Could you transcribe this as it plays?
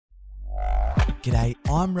G'day,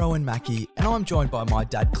 I'm Rowan Mackey and I'm joined by my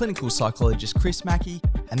dad, clinical psychologist Chris Mackey,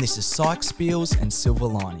 and this is Psych Spiels and Silver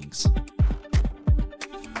Linings.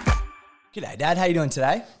 G'day Dad, how you doing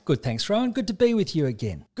today? Good, thanks Rowan. Good to be with you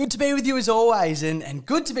again. Good to be with you as always, and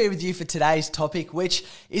good to be with you for today's topic, which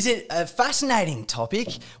is a fascinating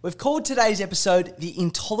topic. We've called today's episode The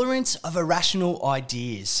Intolerance of Irrational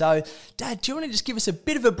Ideas. So Dad, do you want to just give us a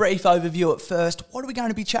bit of a brief overview at first? What are we going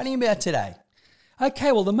to be chatting about today?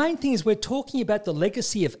 Okay, well the main thing is we're talking about the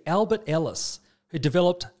legacy of Albert Ellis, who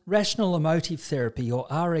developed rational emotive therapy, or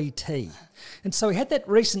RET. And so we had that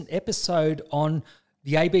recent episode on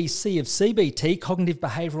the ABC of CBT, cognitive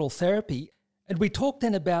behavioural therapy, and we talked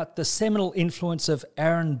then about the seminal influence of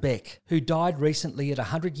Aaron Beck, who died recently at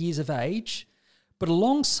 100 years of age. But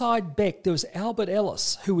alongside Beck, there was Albert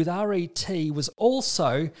Ellis, who with RET was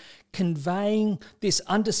also conveying this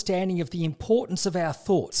understanding of the importance of our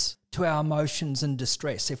thoughts to our emotions and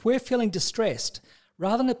distress. If we're feeling distressed,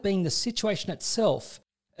 rather than it being the situation itself,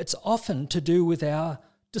 it's often to do with our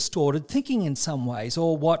distorted thinking in some ways,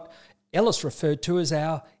 or what Ellis referred to as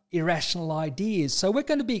our irrational ideas. So we're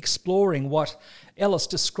going to be exploring what Ellis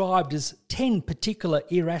described as 10 particular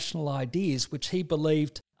irrational ideas which he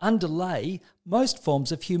believed underlay most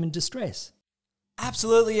forms of human distress.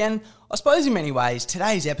 Absolutely, and I suppose in many ways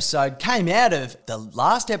today's episode came out of the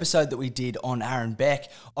last episode that we did on Aaron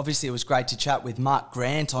Beck. Obviously it was great to chat with Mark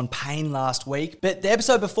Grant on pain last week, but the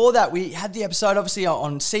episode before that we had the episode obviously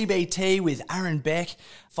on CBT with Aaron Beck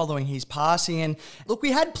following his passing. And look,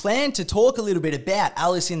 we had planned to talk a little bit about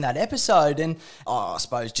Alice in that episode, and I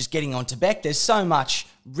suppose just getting on to Beck, there's so much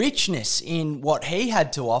richness in what he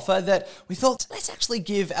had to offer that we thought, let's actually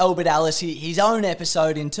give Albert Ellis his own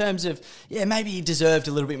episode in terms of, maybe he deserved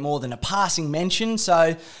a little bit more than a passing mention.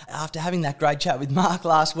 So after having that great chat with Mark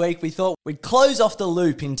last week, we thought we'd close off the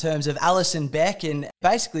loop in terms of Alice and Beck and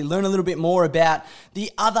basically learn a little bit more about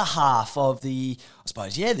the other half of the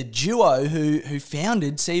duo who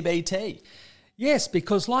founded CBT. Yes,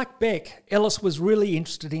 because like Beck, Ellis was really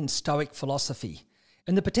interested in Stoic philosophy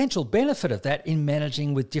and the potential benefit of that in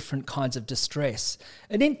managing with different kinds of distress.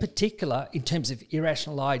 And in particular, in terms of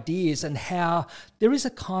irrational ideas and how there is a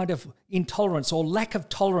kind of intolerance or lack of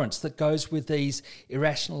tolerance that goes with these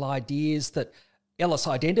irrational ideas that Ellis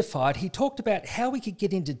identified. He talked about how we could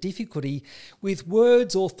get into difficulty with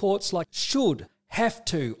words or thoughts like should, have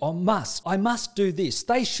to, or must. I must do this.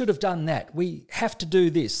 They should have done that. We have to do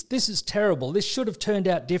this. This is terrible. This should have turned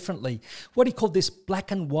out differently. What he called this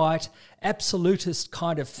black and white, absolutist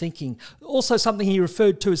kind of thinking. Also something he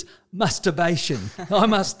referred to as masturbation. I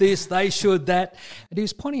must this, they should that. And he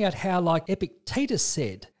was pointing out how, like Epictetus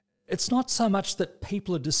said, it's not so much that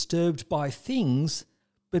people are disturbed by things,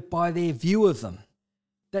 but by their view of them.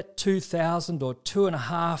 That 2,000 or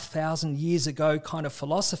 2,500 years ago kind of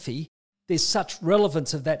philosophy, there's such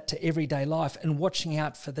relevance of that to everyday life and watching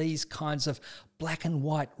out for these kinds of black and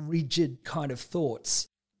white, rigid kind of thoughts.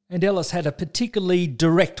 And Ellis had a particularly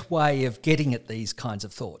direct way of getting at these kinds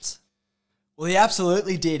of thoughts. Well, he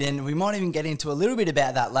absolutely did, and we might even get into a little bit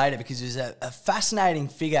about that later because he's a fascinating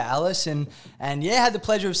figure, Alice, and had the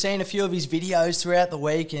pleasure of seeing a few of his videos throughout the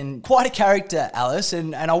week, and quite a character, Alice,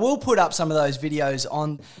 and I will put up some of those videos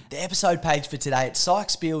on the episode page for today at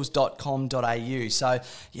psychspiels.com.au, so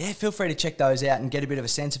feel free to check those out and get a bit of a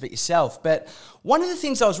sense of it yourself. But one of the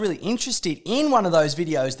things I was really interested in one of those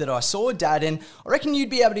videos that I saw, Dad, and I reckon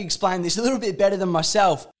you'd be able to explain this a little bit better than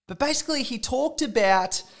myself, but basically he talked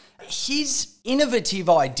about his innovative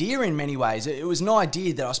idea in many ways. It was an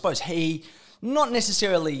idea that I suppose he not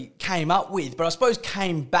necessarily came up with, but I suppose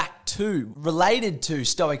came back to, related to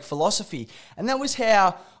Stoic philosophy. And that was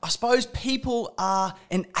how I suppose people are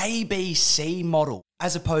an ABC model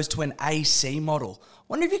as opposed to an AC model. I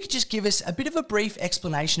wonder if you could just give us a bit of a brief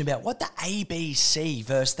explanation about what the ABC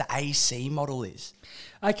versus the AC model is.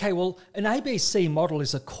 Okay, well, an ABC model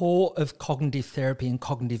is a core of cognitive therapy and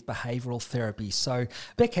cognitive behavioural therapy. So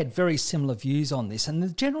Beck had very similar views on this. And the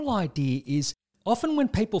general idea is often when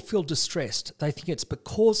people feel distressed, they think it's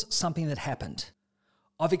because something that happened.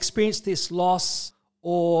 I've experienced this loss,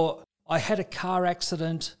 or I had a car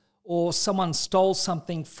accident, or someone stole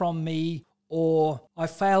something from me, or I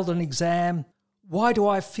failed an exam. Why do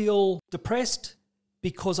I feel depressed?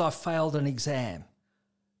 Because I failed an exam.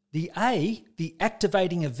 The A, the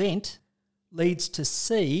activating event, leads to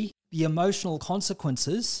C, the emotional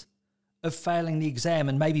consequences of failing the exam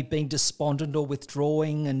and maybe being despondent or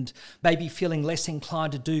withdrawing and maybe feeling less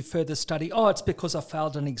inclined to do further study. Oh, it's because I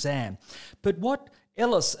failed an exam. But what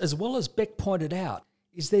Ellis, as well as Beck, pointed out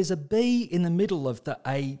is there's a B in the middle of the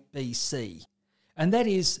A, B, C. And that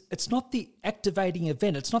is, it's not the activating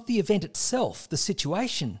event, it's not the event itself, the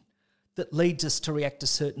situation, that leads us to react a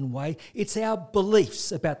certain way. It's our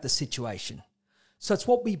beliefs about the situation. So it's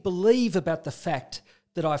what we believe about the fact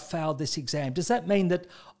that I failed this exam. Does that mean that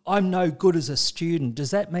I'm no good as a student?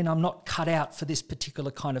 Does that mean I'm not cut out for this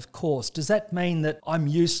particular kind of course? Does that mean that I'm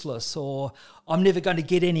useless or I'm never going to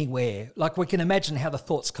get anywhere? Like, we can imagine how the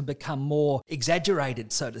thoughts can become more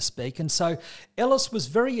exaggerated, so to speak. And so Ellis was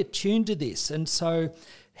very attuned to this. And so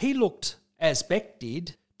he looked, as Beck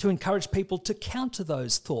did, to encourage people to counter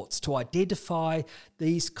those thoughts, to identify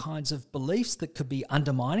these kinds of beliefs that could be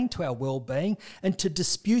undermining to our well-being and to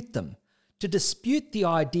dispute them. To dispute the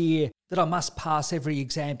idea that I must pass every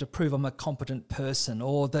exam to prove I'm a competent person,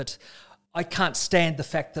 or that I can't stand the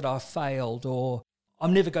fact that I failed, or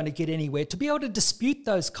I'm never going to get anywhere. To be able to dispute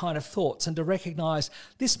those kind of thoughts and to recognise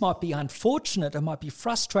this might be unfortunate, it might be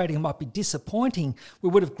frustrating, it might be disappointing. We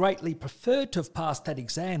would have greatly preferred to have passed that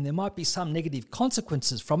exam. There might be some negative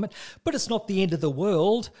consequences from it, but it's not the end of the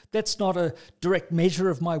world. That's not a direct measure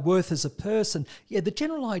of my worth as a person. Yeah, the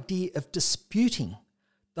general idea of disputing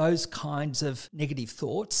those kinds of negative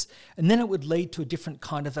thoughts, and then it would lead to a different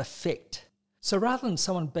kind of effect. So rather than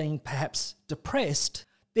someone being perhaps depressed,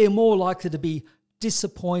 they're more likely to be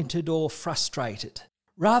disappointed or frustrated.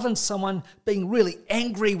 Rather than someone being really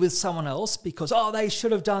angry with someone else because, oh, they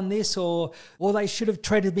should have done this, or they should have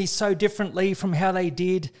treated me so differently from how they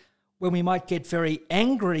did. When we might get very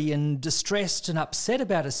angry and distressed and upset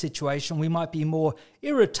about a situation, we might be more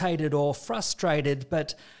irritated or frustrated,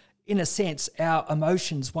 but in a sense, our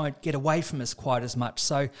emotions won't get away from us quite as much.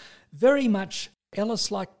 So very much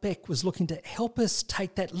Ellis, like Beck, was looking to help us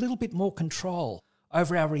take that little bit more control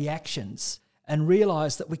over our reactions and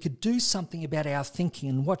realise that we could do something about our thinking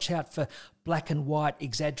and watch out for black and white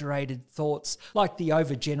exaggerated thoughts, like the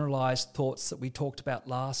overgeneralised thoughts that we talked about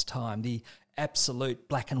last time, the absolute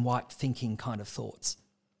black and white thinking kind of thoughts.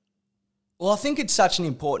 Well, I think it's such an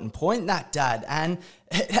important point, that, Dad, and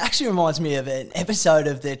it actually reminds me of an episode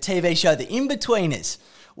of the TV show The In-Betweeners,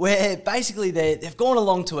 where basically they've gone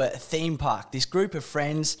along to a theme park, this group of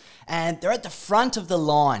friends, and they're at the front of the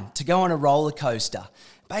line to go on a roller coaster.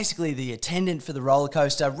 Basically, the attendant for the roller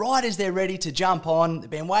coaster, right as they're ready to jump on, they've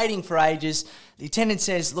been waiting for ages, the attendant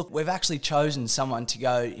says, look, we've actually chosen someone to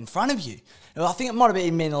go in front of you. Well, I think it might have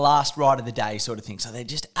even been the last ride of the day sort of thing. So they're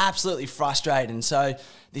just absolutely frustrated. And so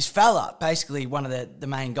this fella, basically one of the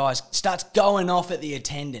main guys, starts going off at the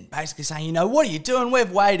attendant, basically saying, you know, what are you doing?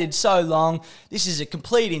 We've waited so long. This is a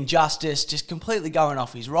complete injustice, just completely going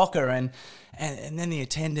off his rocker. And then the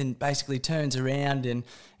attendant basically turns around and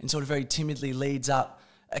sort of very timidly leads up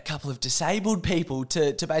a couple of disabled people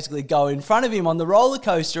to basically go in front of him on the roller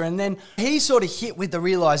coaster. And then he's sort of hit with the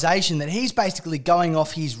realisation that he's basically going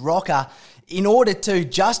off his rocker in order to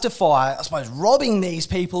justify, I suppose, robbing these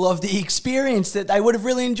people of the experience that they would have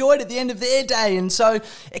really enjoyed at the end of their day. And so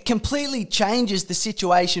it completely changes the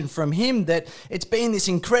situation from him, that it's been this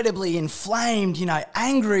incredibly inflamed,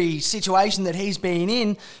 angry situation that he's been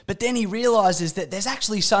in. But then he realises that there's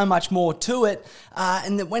actually so much more to it,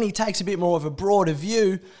 and that when he takes a bit more of a broader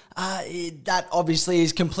view, that obviously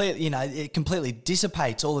is completely, it completely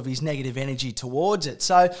dissipates all of his negative energy towards it.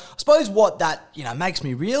 So I suppose what that, makes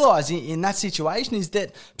me realise in that situation is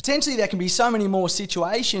that potentially there can be so many more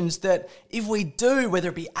situations that if we do, whether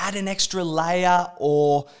it be add an extra layer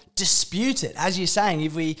or dispute it, as you're saying,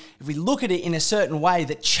 if we look at it in a certain way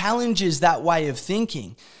that challenges that way of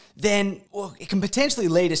thinking, then it can potentially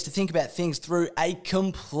lead us to think about things through a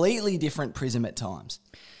completely different prism at times.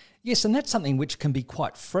 Yes, and that's something which can be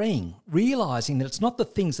quite freeing, realising that it's not the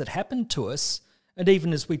things that happen to us, and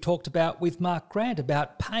even as we talked about with Mark Grant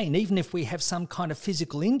about pain, even if we have some kind of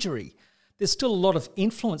physical injury, there's still a lot of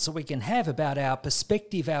influence that we can have about our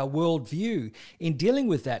perspective, our worldview in dealing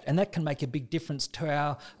with that, and that can make a big difference to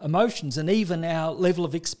our emotions and even our level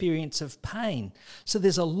of experience of pain. So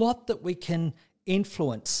there's a lot that we can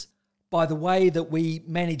influence by the way that we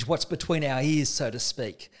manage what's between our ears, so to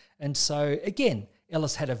speak. And so, again,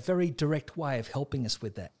 Ellis had a very direct way of helping us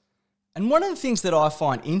with that. And one of the things that I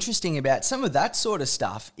find interesting about some of that sort of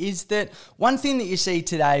stuff is that one thing that you see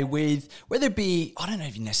today with, whether it be, I don't know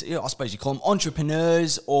if you necessarily, I suppose you call them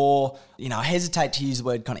entrepreneurs or, I hesitate to use the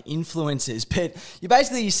word kind of influencers,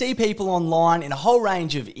 but you see people online in a whole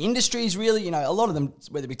range of industries, really, a lot of them,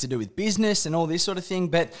 whether it be to do with business and all this sort of thing,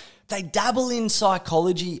 but they dabble in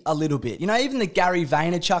psychology a little bit. Even the Gary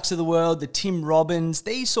Vaynerchuks of the world, the Tim Robbins,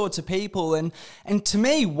 these sorts of people. And to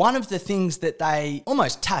me, one of the things that they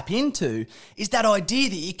almost tap into is that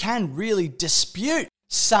idea that you can really dispute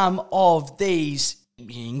some of these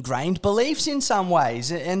ingrained beliefs in some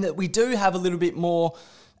ways, and that we do have a little bit more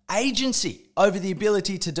agency over the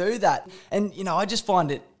ability to do that. And, I just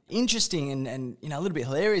find it interesting and a little bit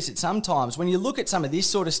hilarious at sometimes when you look at some of this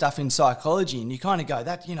sort of stuff in psychology and you kind of go,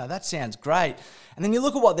 that sounds great. And then you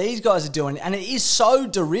look at what these guys are doing and it is so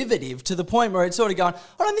derivative to the point where it's sort of going,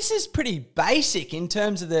 hold on, this is pretty basic in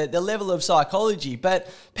terms of the level of psychology,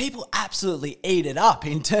 but people absolutely eat it up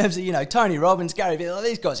in terms of, Tony Robbins, Gary Vee,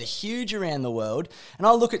 these guys are huge around the world. And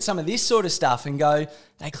I'll look at some of this sort of stuff and go,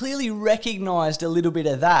 they clearly recognised a little bit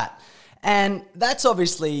of that. And that's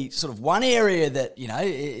obviously sort of one area that,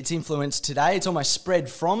 it's influenced today. It's almost spread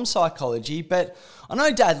from psychology. But I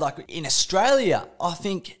know, Dad, like in Australia, I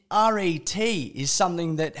think RET is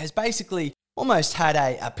something that has basically almost had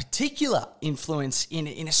a particular influence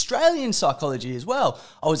in Australian psychology as well.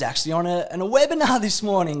 I was actually on a webinar this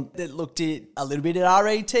morning that looked at a little bit at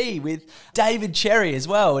RET with David Cherry as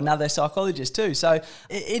well, another psychologist too. So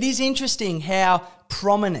it is interesting how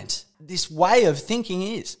prominent this way of thinking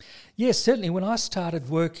is. Yes, certainly. When I started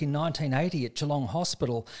work in 1980 at Geelong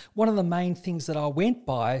Hospital, one of the main things that I went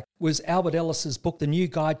by was Albert Ellis's book, The New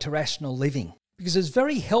Guide to Rational Living, because it's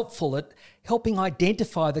very helpful at helping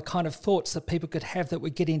identify the kind of thoughts that people could have that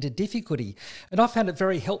would get into difficulty. And I found it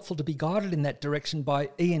very helpful to be guided in that direction by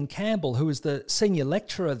Ian Campbell, who was the senior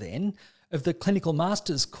lecturer then of the Clinical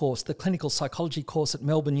Masters course, the Clinical Psychology course at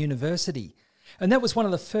Melbourne University. And that was one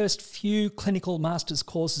of the first few clinical master's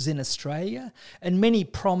courses in Australia, and many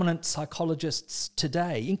prominent psychologists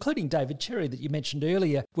today, including David Cherry that you mentioned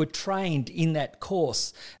earlier, were trained in that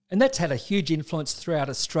course. And that's had a huge influence throughout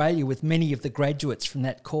Australia with many of the graduates from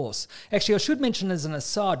that course. Actually, I should mention as an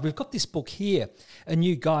aside, we've got this book here, A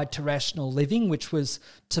New Guide to Rational Living, which was,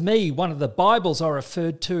 to me, one of the Bibles I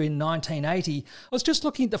referred to in 1980. I was just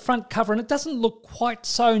looking at the front cover and it doesn't look quite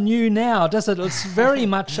so new now, does it? It's very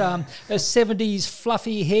much a 70s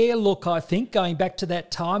fluffy hair look, I think, going back to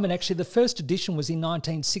that time. And actually the first edition was in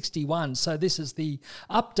 1961, so this is the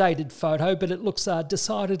updated photo, but it looks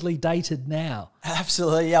decidedly dated now.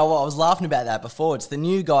 Absolutely, yeah. Well, I was laughing about that before. It's The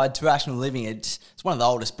New Guide to Rational Living. It's one of the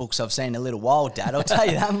oldest books I've seen in a little while, Dad. I'll tell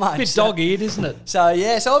you that much. Bit dog-eared, isn't it? So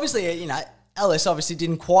obviously, Ellis obviously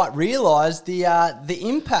didn't quite realise the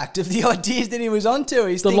impact of the ideas that he was onto.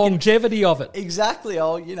 He's thinking, longevity of it. Exactly.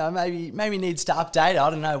 Oh, maybe needs to update it. I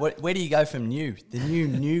don't know. Where do you go from new? The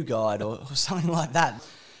new guide or something like that.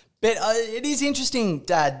 But it is interesting,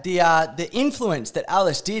 Dad, the influence that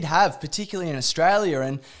Ellis did have, particularly in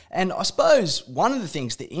Australia. And I suppose one of the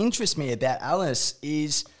things that interests me about Ellis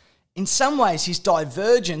is, in some ways, his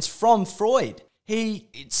divergence from Freud. He,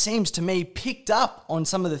 it seems to me, picked up on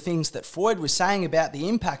some of the things that Freud was saying about the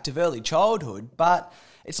impact of early childhood, but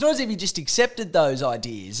it's not as if he just accepted those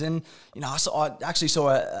ideas. And, I actually saw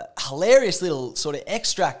a hilarious little sort of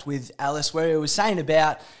extract with Ellis where he was saying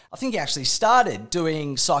about, I think he actually started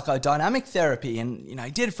doing psychodynamic therapy and,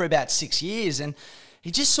 he did it for about 6 years. And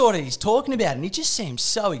he just he's talking about it and he just seems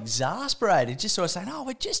so exasperated, just sort of saying,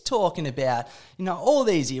 we're just talking about, all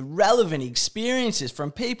these irrelevant experiences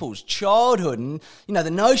from people's childhood. And,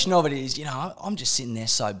 the notion of it is, I'm just sitting there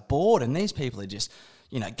so bored and these people are just,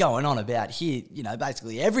 going on about here,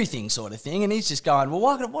 basically everything sort of thing. And he's just going, well,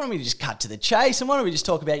 why don't we just cut to the chase? And why don't we just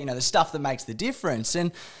talk about, the stuff that makes the difference?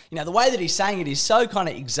 And, the way that he's saying it is so kind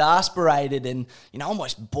of exasperated and,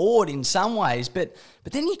 almost bored in some ways. But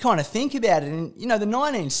then you kind of think about it and, the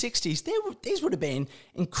 1960s, these would have been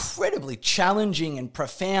incredibly challenging and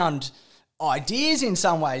profound ideas in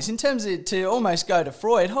some ways, in terms of to almost go to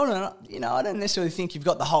Freud. Hold on, I don't necessarily think you've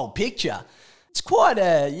got the whole picture. It's quite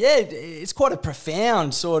a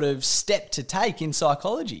profound sort of step to take in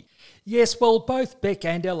psychology. Yes, well, both Beck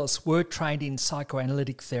and Ellis were trained in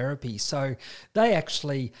psychoanalytic therapy, so they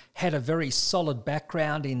actually had a very solid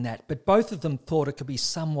background in that, but both of them thought it could be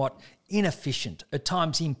somewhat inefficient, at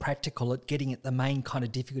times impractical at getting at the main kind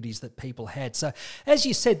of difficulties that people had. So, as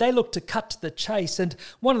you said, they looked to cut to the chase, and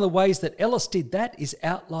one of the ways that Ellis did that is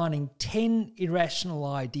outlining 10 irrational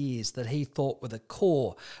ideas that he thought were the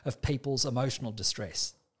core of people's emotional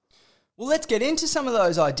distress. Well, let's get into some of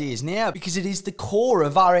those ideas now, because it is the core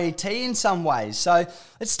of RET in some ways. So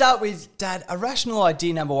let's start with, Dad, irrational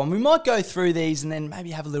idea number one. We might go through these and then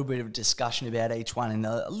maybe have a little bit of a discussion about each one in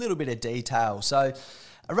a little bit of detail. So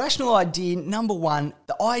irrational idea number one,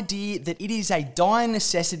 the idea that it is a dire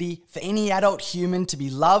necessity for any adult human to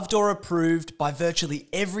be loved or approved by virtually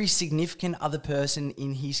every significant other person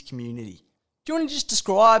in his community. Do you want to just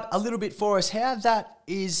describe a little bit for us how that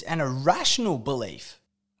is an irrational belief?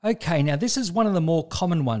 Okay, now this is one of the more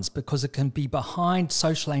common ones because it can be behind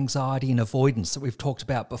social anxiety and avoidance that we've talked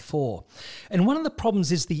about before. And one of the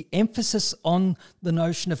problems is the emphasis on the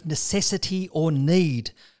notion of necessity or need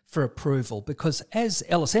for approval, because as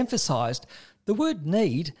Ellis emphasised, the word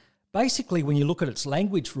need Basically, when you look at its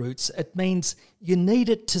language roots, it means you need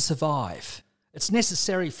it to survive. It's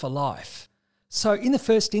necessary for life. So in the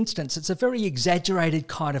first instance, it's a very exaggerated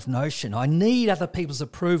kind of notion. I need other people's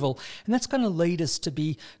approval, and that's going to lead us to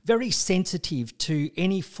be very sensitive to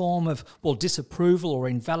any form of, disapproval or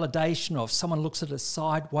invalidation, or if someone looks at us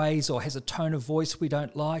sideways or has a tone of voice we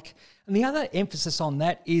don't like. And the other emphasis on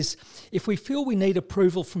that is if we feel we need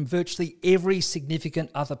approval from virtually every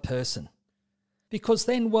significant other person. Because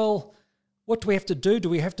then, what do we have to do? Do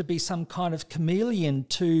we have to be some kind of chameleon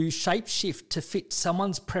to shapeshift to fit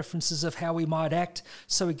someone's preferences of how we might act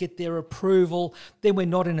so we get their approval? Then we're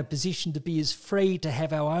not in a position to be as free to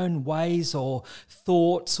have our own ways or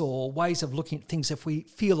thoughts or ways of looking at things if we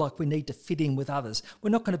feel like we need to fit in with others. We're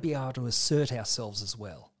not going to be able to assert ourselves as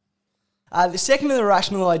well. The second of the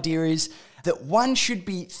rational idea is that one should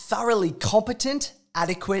be thoroughly competent,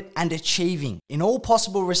 adequate and achieving in all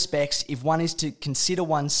possible respects if one is to consider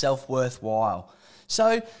oneself worthwhile.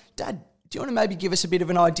 So, Dad, do you want to maybe give us a bit of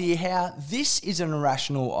an idea how this is an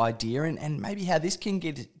irrational idea and maybe how this can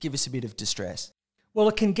give us a bit of distress? Well,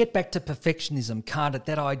 it can get back to perfectionism, can't it?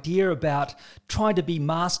 That idea about trying to be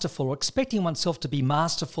masterful or expecting oneself to be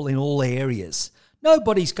masterful in all areas.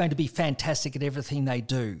 Nobody's going to be fantastic at everything they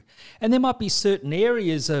do. And there might be certain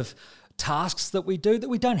areas of tasks that we do that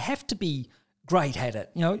we don't have to be great at it.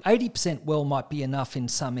 80% well might be enough in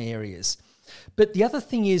some areas. But the other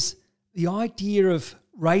thing is the idea of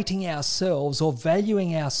rating ourselves or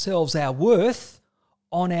valuing ourselves, our worth,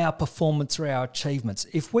 on our performance or our achievements.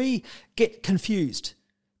 If we get confused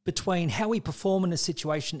between how we perform in a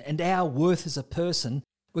situation and our worth as a person,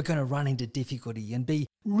 we're going to run into difficulty and be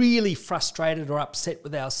really frustrated or upset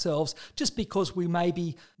with ourselves just because we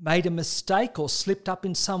maybe made a mistake or slipped up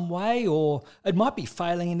in some way, or it might be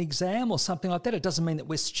failing an exam or something like that. It doesn't mean that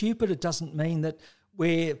we're stupid. It doesn't mean that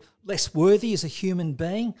we're less worthy as a human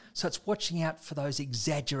being. So it's watching out for those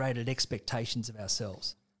exaggerated expectations of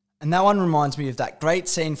ourselves. And that one reminds me of that great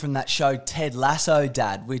scene from that show Ted Lasso,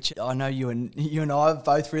 Dad, which I know you and I have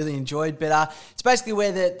both really enjoyed. But it's basically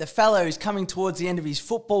where the fellow who's coming towards the end of his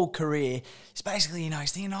football career is basically,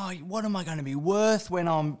 he's thinking, what am I going to be worth when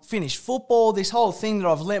I'm finished football? This whole thing that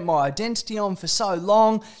I've lent my identity on for so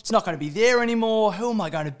long, it's not going to be there anymore. Who am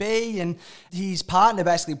I going to be? And his partner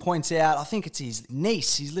basically points out, I think it's his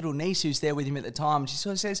little niece who's there with him at the time. And she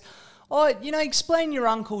sort of says, explain your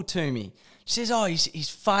uncle to me. She says, he's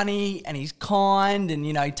funny and he's kind and,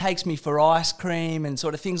 he takes me for ice cream and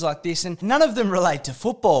sort of things like this. And none of them relate to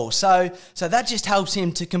football. So that just helps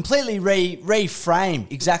him to completely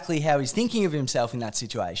reframe exactly how he's thinking of himself in that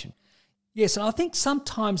situation. Yes, and I think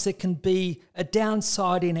sometimes there can be a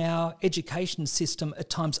downside in our education system at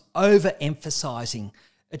times overemphasising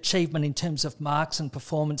achievement in terms of marks and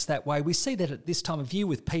performance that way. We see that at this time of year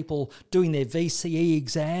with people doing their VCE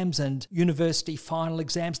exams and university final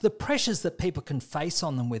exams, the pressures that people can face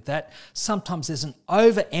on them with that. Sometimes there's an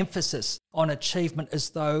overemphasis on achievement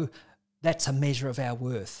as though that's a measure of our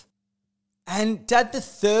worth. And Dad, the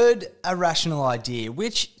third irrational idea,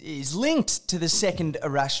 which is linked to the second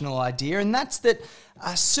irrational idea, and that's that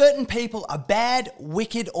certain people are bad,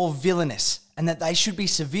 wicked or villainous, and that they should be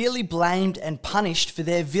severely blamed and punished for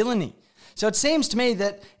their villainy. So it seems to me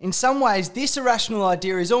that in some ways this irrational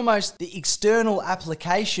idea is almost the external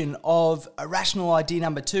application of irrational idea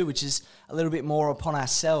number 2, which is a little bit more upon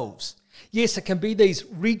ourselves. Yes, it can be these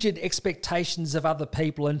rigid expectations of other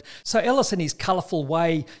people. And so Ellis, in his colourful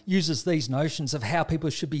way, uses these notions of how people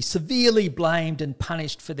should be severely blamed and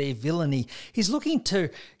punished for their villainy. He's looking to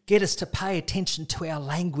get us to pay attention to our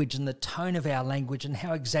language and the tone of our language and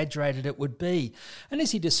how exaggerated it would be. And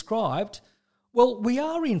as he described, we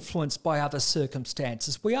are influenced by other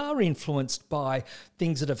circumstances. We are influenced by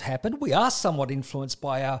things that have happened. We are somewhat influenced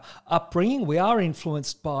by our upbringing. We are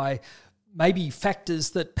influenced by maybe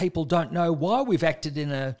factors that people don't know why we've acted in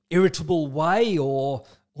an irritable way or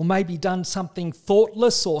maybe done something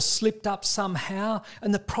thoughtless or slipped up somehow.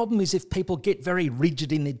 And the problem is if people get very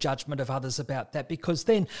rigid in their judgment of others about that, because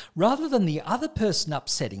then rather than the other person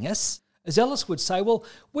upsetting us, as Ellis would say,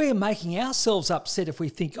 we're making ourselves upset if we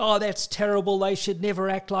think, that's terrible, they should never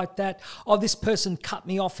act like that. This person cut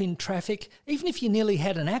me off in traffic. Even if you nearly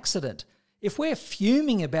had an accident, if we're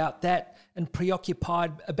fuming about that and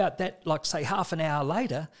preoccupied about that, like say half an hour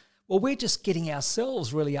later, we're just getting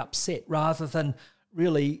ourselves really upset rather than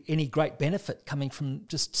really any great benefit coming from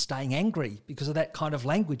just staying angry because of that kind of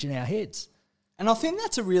language in our heads. And I think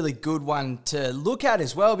that's a really good one to look at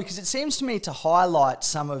as well, because it seems to me to highlight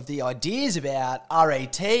some of the ideas about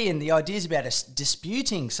RET and the ideas about us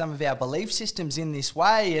disputing some of our belief systems in this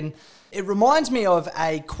way. And it reminds me of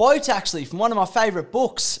a quote actually from one of my favourite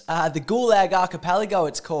books, The Gulag Archipelago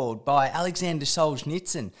it's called, by Alexander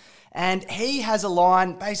Solzhenitsyn. And he has a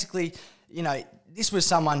line, basically, this was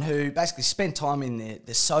someone who basically spent time in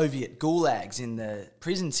the Soviet gulags, in the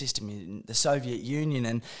prison system in the Soviet Union,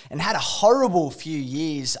 and had a horrible few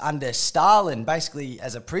years under Stalin, basically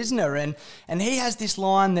as a prisoner. And he has this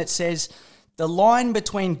line that says, "The line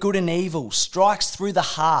between good and evil strikes through the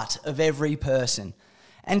heart of every person."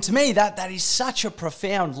 And to me, that is such a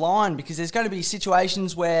profound line, because there's going to be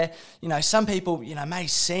situations where, some people, may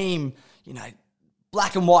seem,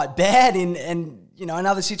 black and white bad, and in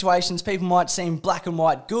other situations people might seem black and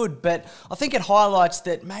white good. But I think it highlights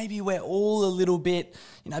that maybe we're all a little bit,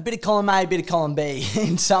 a bit of column A, a bit of column B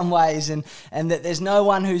in some ways, and that there's no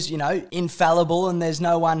one who's, infallible, and there's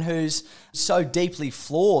no one who's so deeply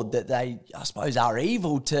flawed that they, I suppose, are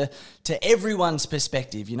evil to everyone's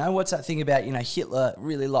perspective. What's that thing about, Hitler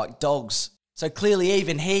really liked dogs? So clearly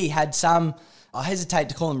even he had some, I hesitate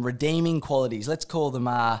to call them redeeming qualities, let's call them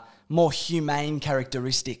more humane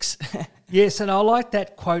characteristics. Yes, and I like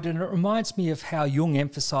that quote, and it reminds me of how Jung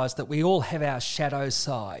emphasised that we all have our shadow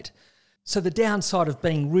side. So the downside of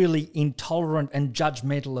being really intolerant and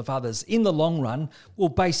judgmental of others in the long run will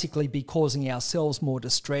basically be causing ourselves more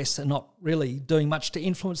distress and not really doing much to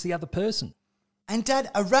influence the other person. And Dad,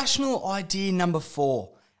 a rational idea number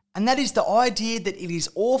 4, and that is the idea that it is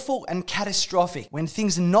awful and catastrophic when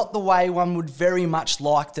things are not the way one would very much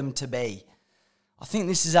like them to be. I think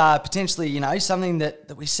this is potentially, something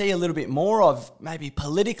that we see a little bit more of, maybe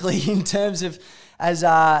politically, in terms of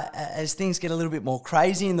as things get a little bit more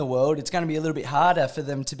crazy in the world, it's going to be a little bit harder for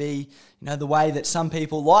them to be, the way that some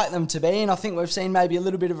people like them to be. And I think we've seen maybe a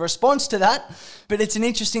little bit of a response to that. But it's an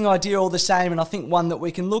interesting idea all the same, and I think one that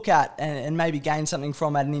we can look at and maybe gain something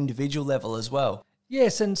from at an individual level as well.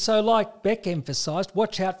 Yes, and so like Beck emphasised,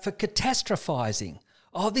 watch out for catastrophising.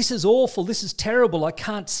 Oh, this is awful, this is terrible, I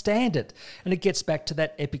can't stand it. And it gets back to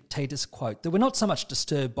that Epictetus quote, that we're not so much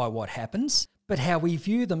disturbed by what happens, but how we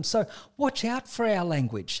view them. So watch out for our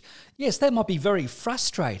language. Yes, that might be very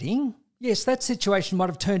frustrating. Yes, that situation might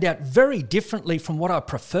have turned out very differently from what I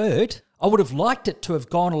preferred. I would have liked it to have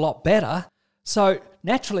gone a lot better. So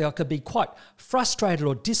naturally I could be quite frustrated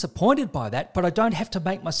or disappointed by that, but I don't have to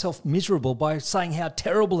make myself miserable by saying how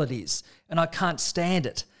terrible it is and I can't stand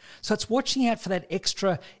it. So it's watching out for that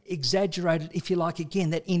extra exaggerated, if you like,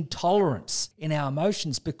 again, that intolerance in our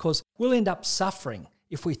emotions, because we'll end up suffering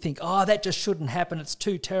if we think, oh, that just shouldn't happen, it's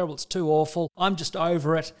too terrible, it's too awful, I'm just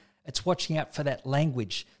over it. It's watching out for that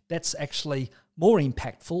language. That's actually more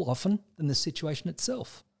impactful often than the situation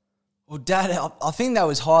itself. Well, Dad, I think that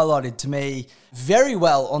was highlighted to me very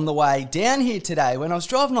well on the way down here today when I was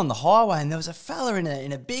driving on the highway, and there was a fella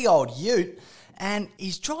in a big old ute, and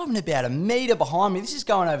he's driving about a metre behind me. This is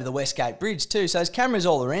going over the Westgate Bridge too, so his camera's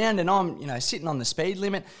all around, and I'm, sitting on the speed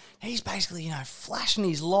limit. He's basically, flashing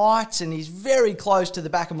his lights, and he's very close to the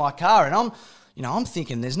back of my car, and I'm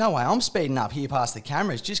thinking there's no way I'm speeding up here past the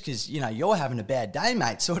cameras just because, you're having a bad day,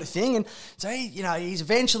 mate, sort of thing. And so, he's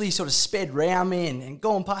eventually sort of sped round me and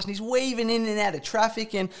gone past, and he's weaving in and out of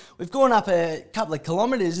traffic, and we've gone up a couple of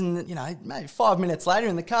kilometres, and, maybe 5 minutes later,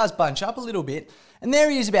 and the cars bunch up a little bit. And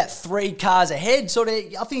there he is about 3 cars ahead, sort of.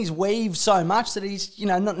 I think he's weaved so much that he's,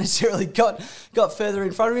 not necessarily got further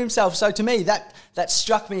in front of himself. So to me, that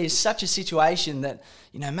struck me as such a situation that,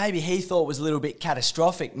 maybe he thought was a little bit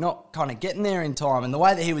catastrophic, not kind of getting there in time. And the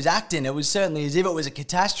way that he was acting, it was certainly as if it was a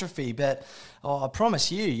catastrophe. But I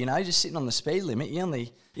promise you, just sitting on the speed limit, you're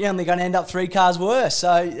only going to end up 3 cars worse.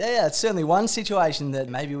 So yeah, it's certainly one situation that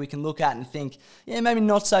maybe we can look at and think, yeah, maybe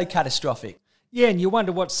not so catastrophic. Yeah, and you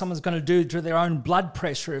wonder what someone's going to do to their own blood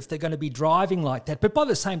pressure if they're going to be driving like that. But by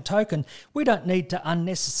the same token, we don't need to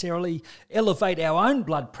unnecessarily elevate our own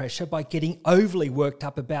blood pressure by getting overly worked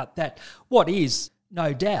up about that. What is,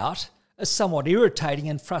 no doubt, a somewhat irritating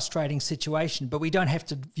and frustrating situation, but we don't have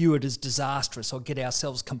to view it as disastrous or get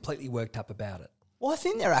ourselves completely worked up about it. Well, I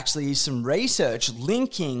think there actually is some research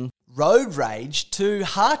linking road rage to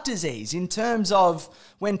heart disease in terms of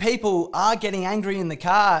when people are getting angry in the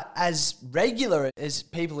car as regular as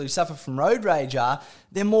people who suffer from road rage are,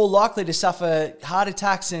 they're more likely to suffer heart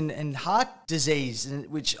attacks and heart disease,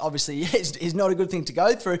 which obviously is not a good thing to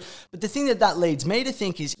go through. But the thing that leads me to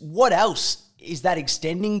think is, what else is that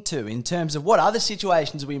extending to in terms of what other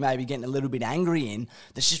situations we may be getting a little bit angry in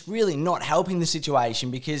that's just really not helping the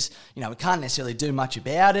situation because, we can't necessarily do much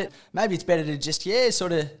about it. Maybe it's better to just,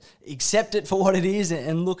 sort of accept it for what it is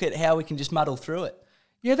and look at how we can just muddle through it.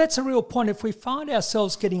 Yeah, that's a real point. If we find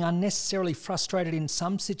ourselves getting unnecessarily frustrated in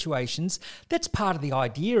some situations, that's part of the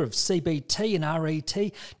idea of CBT and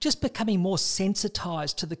RET, just becoming more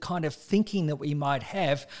sensitised to the kind of thinking that we might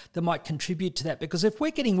have that might contribute to that. Because if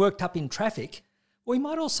we're getting worked up in traffic, we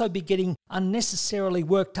might also be getting unnecessarily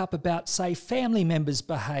worked up about, say, family members'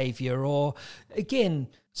 behaviour or, again,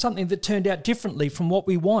 something that turned out differently from what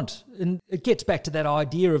we want. And it gets back to that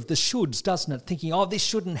idea of the shoulds, doesn't it? Thinking, this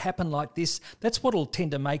shouldn't happen like this. That's what will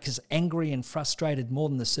tend to make us angry and frustrated more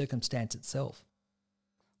than the circumstance itself.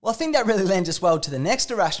 Well, I think that really lends us well to the next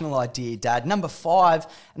irrational idea, Dad, number 5,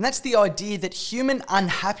 and that's the idea that human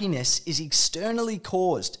unhappiness is externally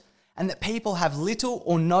caused and that people have little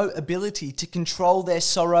or no ability to control their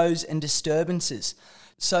sorrows and disturbances.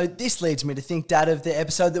 So this leads me to think, Dad, of the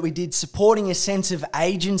episode that we did supporting a sense of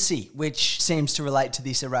agency, which seems to relate to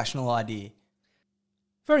this irrational idea.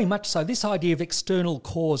 Very much so. This idea of external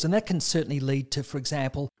cause, and that can certainly lead to, for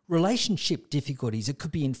example, relationship difficulties. It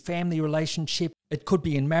could be in family relationship. It could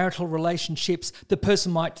be in marital relationships. The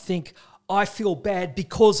person might think, I feel bad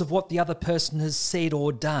because of what the other person has said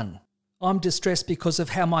or done. I'm distressed because of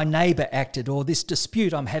how my neighbour acted or this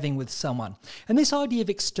dispute I'm having with someone. And this idea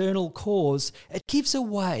of external cause, it gives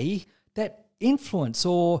away that influence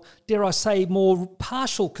or, dare I say, more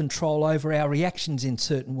partial control over our reactions in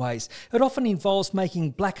certain ways. It often involves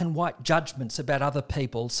making black and white judgments about other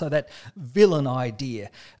people, so that villain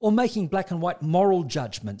idea, or making black and white moral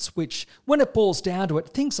judgments, which, when it boils down to it,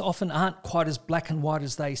 things often aren't quite as black and white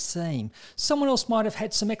as they seem. Someone else might have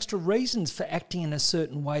had some extra reasons for acting in a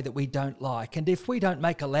certain way that we don't like, and if we don't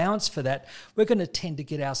make allowance for that, we're going to tend to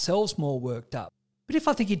get ourselves more worked up. But if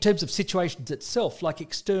I think in terms of situations itself, like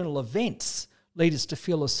external events, lead us to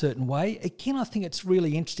feel a certain way. Again, I think it's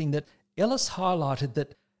really interesting that Ellis highlighted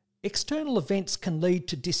that external events can lead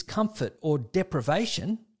to discomfort or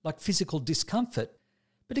deprivation, like physical discomfort,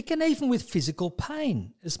 but again, even with physical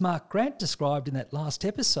pain, as Mark Grant described in that last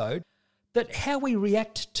episode, that how we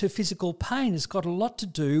react to physical pain has got a lot to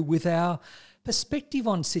do with our perspective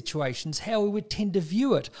on situations, how we would tend to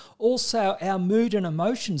view it, also our mood and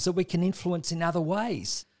emotions that we can influence in other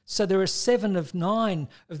ways. So there are 7 of 9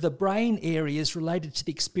 of the brain areas related to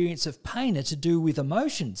the experience of pain are to do with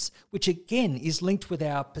emotions, which again is linked with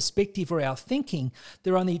our perspective or our thinking.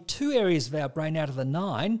 There are only 2 areas of our brain out of the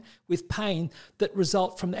 9 with pain that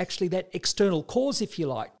result from actually that external cause, if you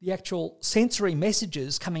like, the actual sensory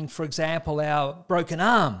messages coming, for example, our broken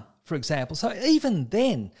arm, for example. So even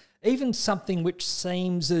then, even something which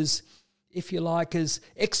seems as, if you like, as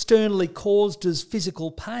externally caused as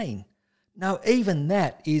physical pain, no, even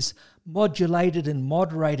that is modulated and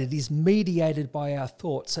moderated, is mediated by our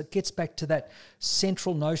thoughts. So it gets back to that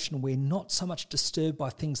central notion we're not so much disturbed by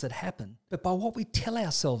things that happen, but by what we tell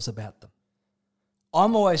ourselves about them.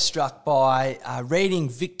 I'm always struck by reading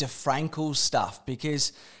Viktor Frankl's stuff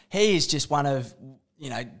because he is just one of,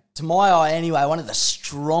 to my eye anyway, one of the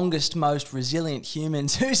strongest, most resilient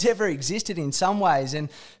humans who's ever existed in some ways.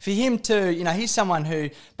 And for him to, he's someone who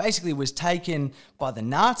basically was taken by the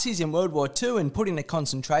Nazis in World War II and put in a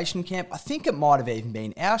concentration camp. I think it might have even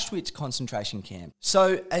been Auschwitz concentration camp.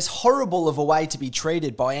 So as horrible of a way to be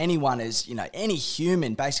treated by anyone as, any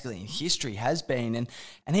human basically in history has been.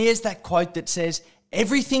 And he has that quote that says,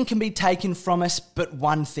 "Everything can be taken from us but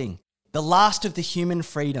one thing, the last of the human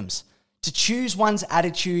freedoms. To choose one's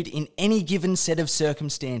attitude in any given set of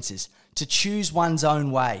circumstances, to choose one's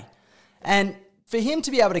own way." And for him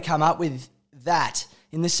to be able to come up with that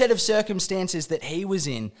in the set of circumstances that he was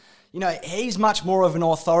in, he's much more of an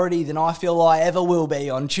authority than I feel I ever will be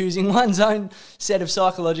on choosing one's own set of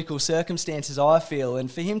psychological circumstances, I feel.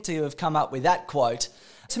 And for him to have come up with that quote,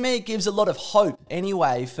 to me, it gives a lot of hope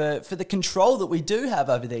anyway for the control that we do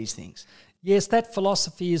have over these things. Yes, that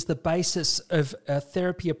philosophy is the basis of a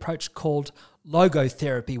therapy approach called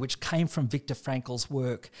logotherapy, which came from Viktor Frankl's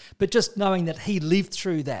work. But just knowing that he lived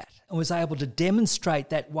through that and was able to demonstrate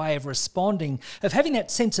that way of responding, of having that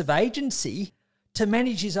sense of agency to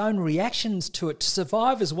manage his own reactions to it, to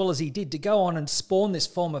survive as well as he did, to go on and spawn this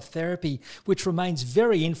form of therapy, which remains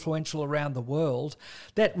very influential around the world,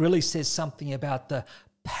 that really says something about the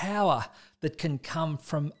power that can come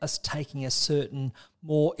from us taking a certain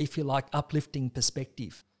more, if you like, uplifting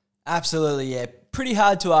perspective. Absolutely, yeah. Pretty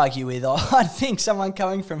hard to argue with, I think, someone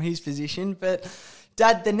coming from his position. But,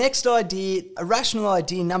 Dad, the next idea, irrational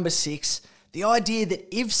idea number 6, the idea that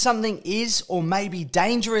if something is or may be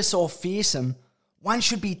dangerous or fearsome, one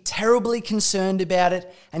should be terribly concerned about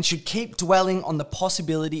it and should keep dwelling on the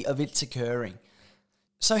possibility of its occurring.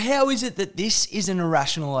 So how is it that this is an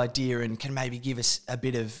irrational idea and can maybe give us a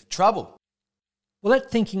bit of trouble? Well,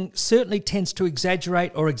 that thinking certainly tends to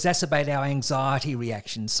exaggerate or exacerbate our anxiety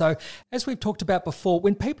reactions. So, as we've talked about before,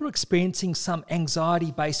 when people are experiencing some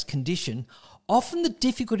anxiety-based condition, often the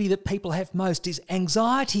difficulty that people have most is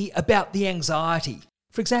anxiety about the anxiety.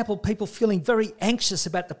 For example, people feeling very anxious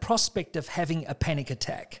about the prospect of having a panic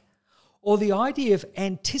attack. Or the idea of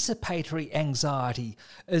anticipatory anxiety,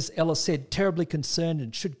 as Ella said, terribly concerned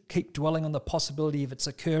and should keep dwelling on the possibility of its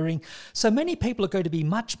occurring. So many people are going to be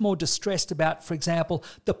much more distressed about, for example,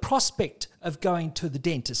 the prospect of going to the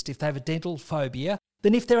dentist if they have a dental phobia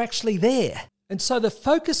than if they're actually there. And so the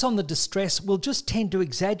focus on the distress will just tend to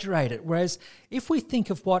exaggerate it. Whereas if we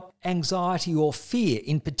think of what anxiety or fear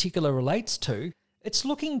in particular relates to, it's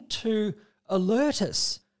looking to alert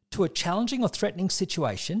us to a challenging or threatening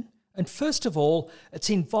situation. And first of all, it's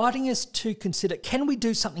inviting us to consider, can we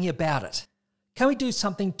do something about it? Can we do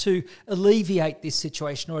something to alleviate this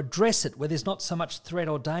situation or address it where there's not so much threat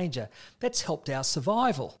or danger? That's helped our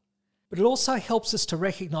survival. But it also helps us to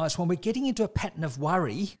recognise when we're getting into a pattern of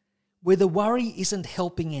worry where the worry isn't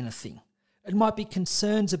helping anything. It might be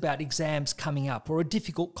concerns about exams coming up or a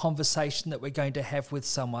difficult conversation that we're going to have with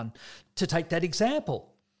someone. To take that example,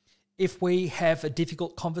 if we have a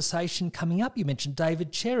difficult conversation coming up, you mentioned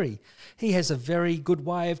David Cherry. He has a very good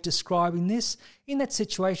way of describing this. In that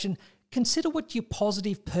situation, consider what your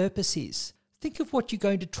positive purpose is. Think of what you're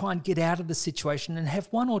going to try and get out of the situation and have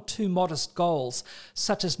one or two modest goals,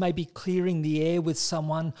 such as maybe clearing the air with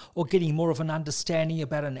someone or getting more of an understanding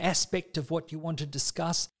about an aspect of what you want to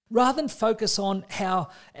discuss, rather than focus on how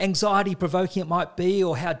anxiety-provoking it might be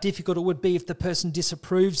or how difficult it would be if the person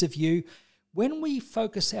disapproves of you. When we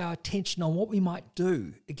focus our attention on what we might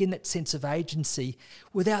do, again, that sense of agency,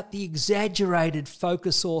 without the exaggerated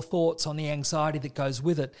focus or thoughts on the anxiety that goes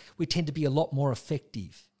with it, we tend to be a lot more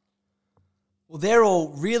effective. Well, they're all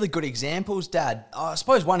really good examples, Dad. I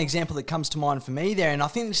suppose one example that comes to mind for me there, and I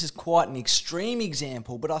think this is quite an extreme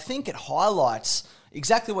example, but I think it highlights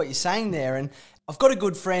exactly what you're saying there. And I've got a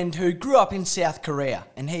good friend who grew up in South Korea,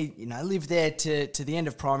 and he, lived there to the end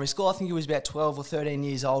of primary school. I think he was about 12 or 13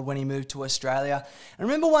 years old when he moved to Australia. I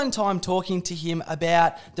remember one time talking to him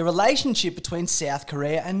about the relationship between South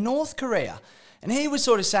Korea and North Korea. And he was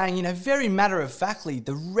sort of saying, very matter-of-factly,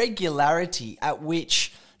 the regularity at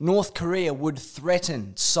which North Korea would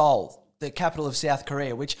threaten Seoul, the capital of South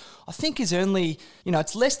Korea, which I think is only,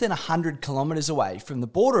 it's less than 100 kilometres away from the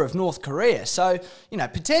border of North Korea. So,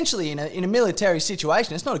 potentially in a military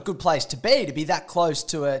situation, it's not a good place to be that close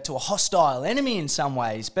to a hostile enemy in some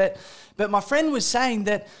ways. But my friend was saying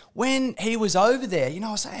that when he was over there,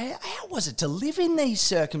 I was like, how was it to live in these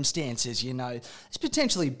circumstances? There's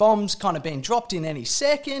potentially bombs kind of being dropped in any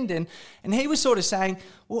second. And he was sort of saying,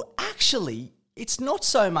 well, actually, it's not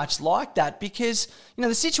so much like that because,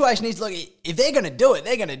 the situation is, look, if they're going to do it,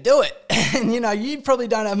 they're going to do it. And, you probably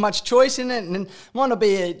don't have much choice in it and it might not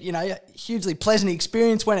be a hugely pleasant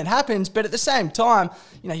experience when it happens. But at the same time,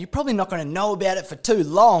 you're probably not going to know about it for too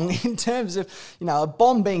long in terms of, a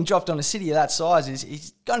bomb being dropped on a city of that size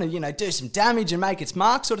is going to, do some damage and make its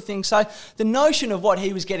mark sort of thing. So the notion of what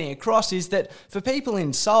he was getting across is that for people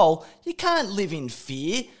in Seoul, you can't live in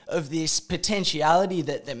fear of this potentiality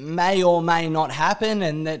that may or may not happen,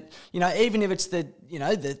 and that even if it's the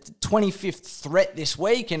 25th threat this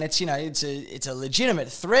week, and it's a legitimate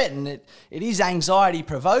threat, and it is anxiety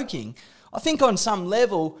provoking. I think on some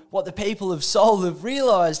level, what the people of Seoul have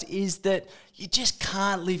realised is that you just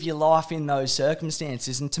can't live your life in those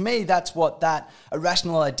circumstances. And to me, that's what that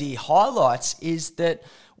irrational idea highlights, is that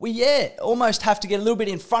we almost have to get a little bit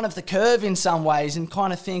in front of the curve in some ways and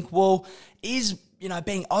kind of think, well, is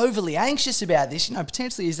being overly anxious about this,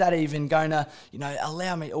 potentially is that even going to,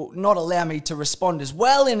 allow me or not allow me to respond as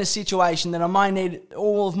well in a situation that I might need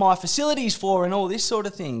all of my facilities for and all this sort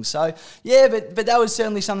of thing. So, yeah, but that was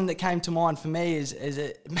certainly something that came to mind for me as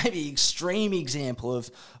a maybe extreme example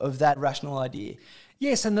of that rational idea.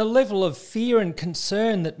 Yes, and the level of fear and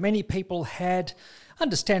concern that many people had,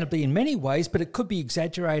 understandably in many ways, but it could be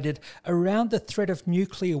exaggerated, around the threat of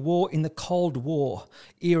nuclear war in the Cold War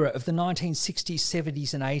era of the 1960s,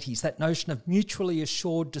 70s and 80s, that notion of mutually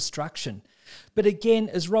assured destruction. But again,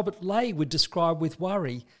 as Robert Ley would describe with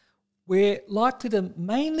worry, we're likely to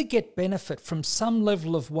mainly get benefit from some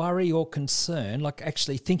level of worry or concern, like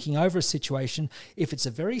actually thinking over a situation, if it's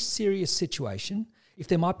a very serious situation, if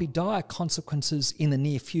there might be dire consequences in the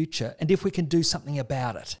near future, and if we can do something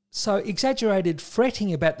about it. So exaggerated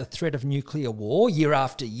fretting about the threat of nuclear war year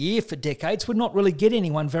after year for decades would not really get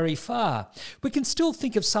anyone very far. We can still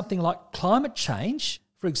think of something like climate change.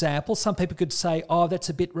 For example, some people could say, oh, that's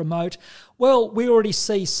a bit remote. Well, we already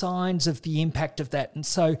see signs of the impact of that, and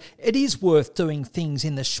so it is worth doing things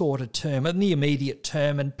in the shorter term, in the immediate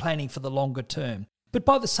term, and planning for the longer term. But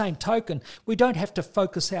by the same token, we don't have to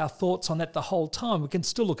focus our thoughts on that the whole time. We can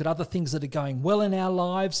still look at other things that are going well in our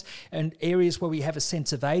lives and areas where we have a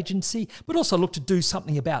sense of agency, but also look to do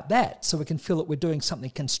something about that so we can feel that we're doing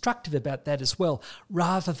something constructive about that as well,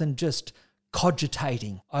 rather than just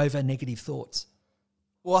cogitating over negative thoughts.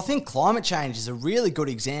 Well, I think climate change is a really good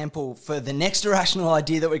example for the next irrational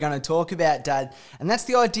idea that we're going to talk about, Dad. And that's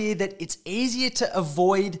the idea that it's easier to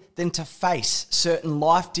avoid than to face certain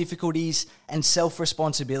life difficulties and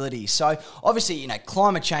self-responsibility. So obviously,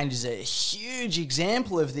 climate change is a huge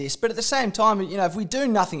example of this. But at the same time, if we do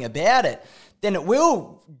nothing about it, then it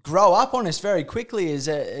will grow up on us very quickly as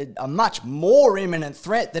a much more imminent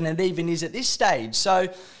threat than it even is at this stage.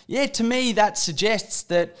 So, to me, that suggests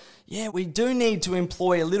that, we do need to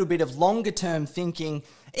employ a little bit of longer term thinking,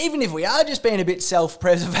 even if we are just being a bit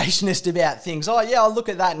self-preservationist about things. I'll look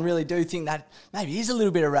at that and really do think that maybe is a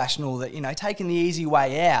little bit irrational, that, taking the easy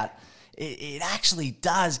way out, it actually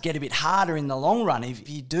does get a bit harder in the long run if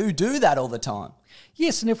you do that all the time.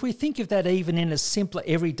 Yes, and if we think of that even in a simpler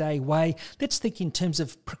everyday way, let's think in terms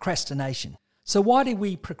of procrastination. So why do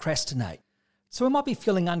we procrastinate? So we might be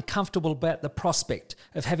feeling uncomfortable about the prospect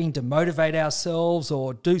of having to motivate ourselves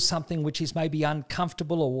or do something which is maybe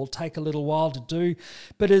uncomfortable or will take a little while to do.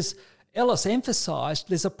 But as Ellis emphasised,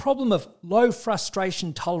 there's a problem of low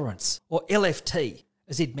frustration tolerance, or LFT,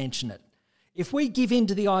 as he'd mentioned it. If we give in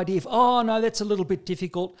to the idea of, oh no, that's a little bit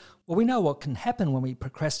difficult, well, we know what can happen when we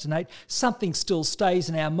procrastinate. Something still stays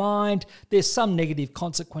in our mind. There's some negative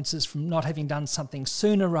consequences from not having done something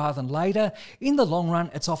sooner rather than later. In the long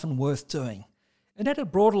run, it's often worth doing. And at a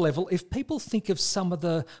broader level, if people think of some of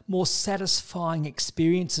the more satisfying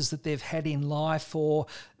experiences that they've had in life, or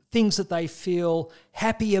things that they feel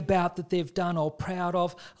happy about that they've done or proud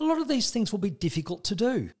of, a lot of these things will be difficult to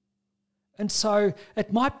do. And so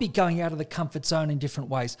it might be going out of the comfort zone in different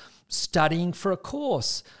ways, studying for a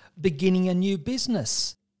course, beginning a new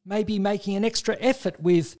business, maybe making an extra effort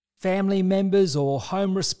with family members or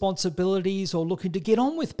home responsibilities, or looking to get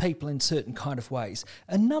on with people in certain kind of ways.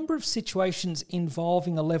 A number of situations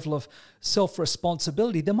involving a level of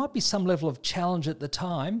self-responsibility. There might be some level of challenge at the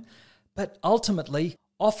time, but ultimately,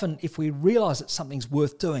 often if we realise that something's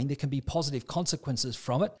worth doing, there can be positive consequences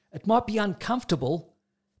from it. It might be uncomfortable,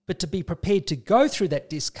 but to be prepared to go through that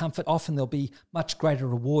discomfort, often there'll be much greater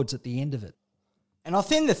rewards at the end of it. And I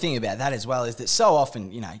think the thing about that as well is that so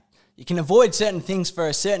often, you can avoid certain things for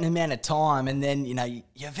a certain amount of time, and then, you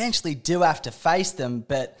eventually do have to face them,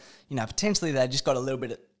 but, potentially they just got a little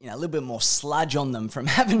bit more sludge on them from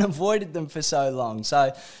having avoided them for so long.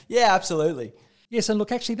 So, yeah, absolutely. Yes, and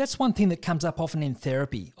look, actually, that's one thing that comes up often in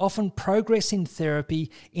therapy. Often progress in therapy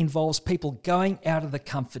involves people going out of the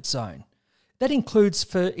comfort zone. That includes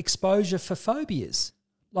for exposure for phobias.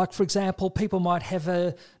 Like, for example, people might have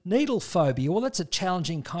a needle phobia. Well, that's a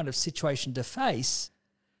challenging kind of situation to face.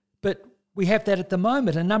 But we have that at the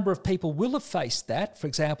moment. A number of people will have faced that. For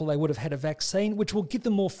example, they would have had a vaccine, which will give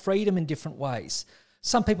them more freedom in different ways.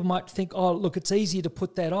 Some people might think, oh, look, it's easier to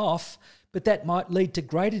put that off, but that might lead to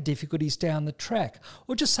greater difficulties down the track.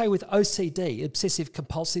 Or just say with OCD, obsessive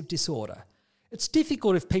compulsive disorder. It's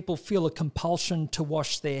difficult if people feel a compulsion to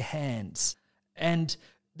wash their hands, and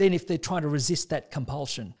then if they're trying to resist that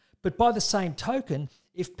compulsion. But by the same token,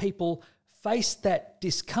 if people face that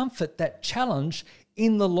discomfort, that challenge,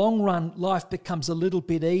 in the long run, life becomes a little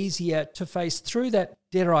bit easier to face through that,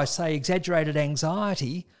 dare I say, exaggerated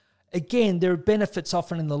anxiety. Again, there are benefits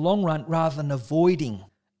often in the long run rather than avoiding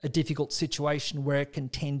a difficult situation where it can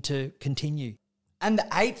tend to continue. And the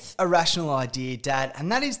eighth irrational idea, Dad,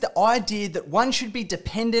 and that is the idea that one should be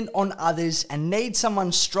dependent on others and need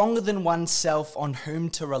someone stronger than oneself on whom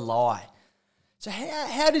to rely. So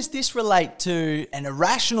how does this relate to an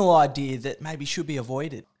irrational idea that maybe should be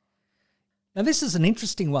avoided? Now, this is an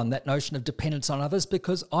interesting one, that notion of dependence on others,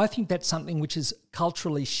 because I think that's something which has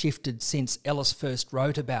culturally shifted since Ellis first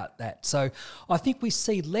wrote about that. So I think we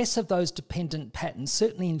see less of those dependent patterns,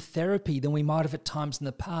 certainly in therapy, than we might have at times in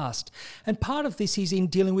the past. And part of this is in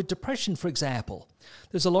dealing with depression, for example.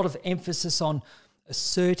 There's a lot of emphasis on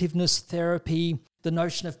assertiveness therapy, the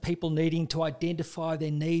notion of people needing to identify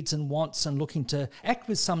their needs and wants and looking to act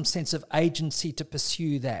with some sense of agency to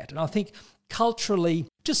pursue that. And I think culturally,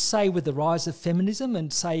 just say with the rise of feminism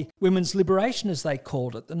and say women's liberation as they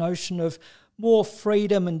called it, the notion of more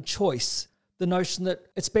freedom and choice, the notion that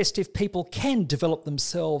it's best if people can develop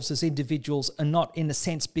themselves as individuals and not, in a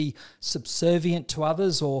sense, be subservient to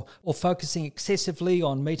others or focusing excessively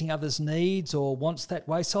on meeting others' needs or wants that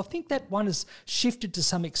way. So I think that one has shifted to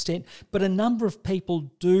some extent, but a number of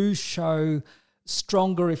people do show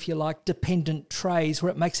stronger, if you like, dependent traits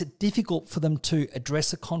where it makes it difficult for them to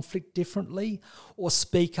address a conflict differently or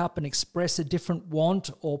speak up and express a different want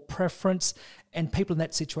or preference, and people in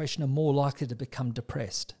that situation are more likely to become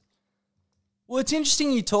depressed. Well, it's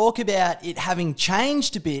interesting you talk about it having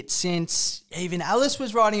changed a bit since even Alice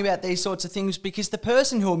was writing about these sorts of things, because the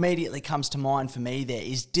person who immediately comes to mind for me there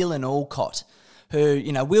is Dylan Alcott, who,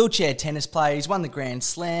 wheelchair tennis player. He's won the Grand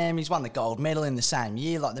Slam. He's won the gold medal in the same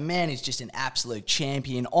year. Like, the man is just an absolute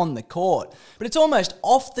champion on the court. But it's almost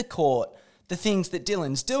off the court, the things that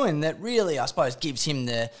Dylan's doing that really, I suppose, gives him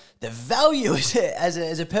the value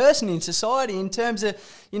as a person in society, in terms of,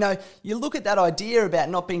 you look at that idea about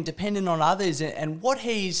not being dependent on others and what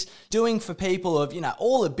he's doing for people of,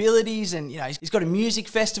 all abilities. And, he's got a music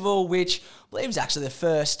festival, which I believe is actually the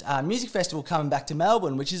first music festival coming back to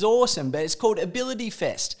Melbourne, which is awesome, but it's called Ability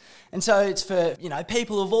Fest. And so it's for,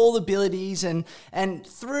 people of all abilities and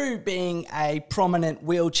through being a prominent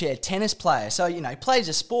wheelchair tennis player. So, he plays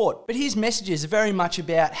a sport, but his messages are very much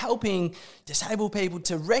about helping disabled people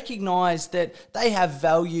to recognise that they have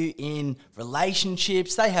value in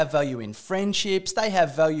relationships, they have value in friendships, they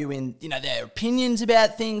have value in, their opinions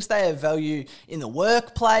about things, they have value in the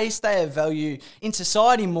workplace, they have value in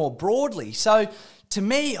society more broadly. So, to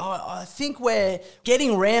me, I think we're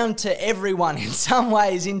getting round to everyone in some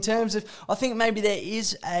ways, in terms of, I think maybe there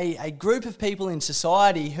is a group of people in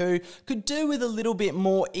society who could do with a little bit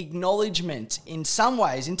more acknowledgement in some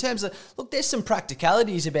ways, in terms of, look, there's some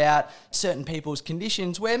practicalities about certain people's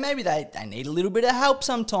conditions where maybe they need a little bit of help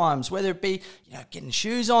sometimes, whether it be, getting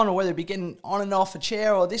shoes on or whether it be getting on and off a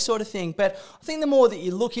chair or this sort of thing. But I think the more that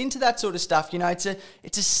you look into that sort of stuff, it's a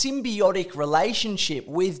symbiotic relationship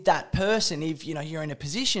with that person if, you're in a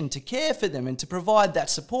position to care for them and to provide that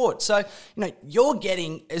support. So, you're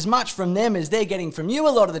getting as much from them as they're getting from you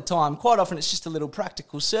a lot of the time. Quite often it's just a little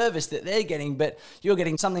practical service that they're getting, but you're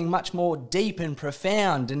getting something much more deep and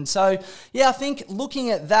profound. And so, yeah, I think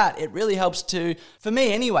looking at that, it really helps to, for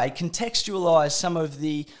me anyway, contextualise some of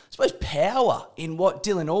the, I suppose, power in what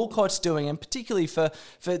Dylan Alcott's doing, and particularly for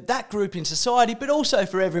that group in society, but also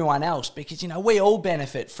for everyone else, because, we all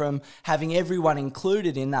benefit from having everyone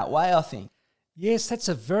included in that way, I think. Yes, that's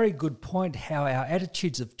a very good point, how our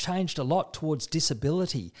attitudes have changed a lot towards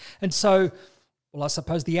disability. And so, I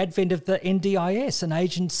suppose the advent of the NDIS, an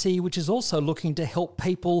agency which is also looking to help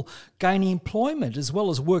people gain employment as well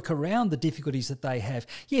as work around the difficulties that they have.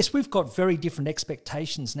 Yes, we've got very different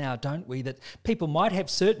expectations now, don't we, that people might have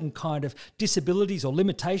certain kind of disabilities or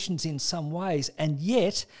limitations in some ways and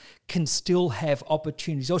yet can still have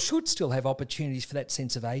opportunities, or should still have opportunities, for that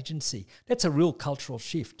sense of agency. That's a real cultural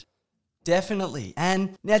shift. Definitely.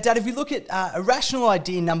 And now, Dad, if we look at irrational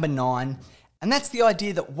idea number 9, and that's the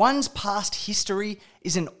idea that one's past history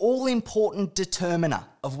is an all-important determiner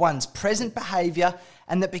of one's present behaviour,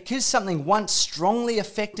 and that because something once strongly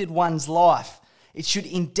affected one's life, it should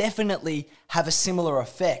indefinitely have a similar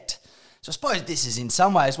effect. So I suppose this is in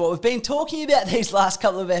some ways what we've been talking about these last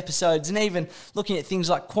couple of episodes, and even looking at things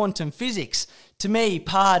like quantum physics. To me,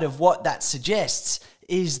 part of what that suggests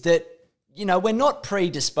is that we're not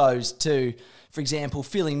predisposed to, for example,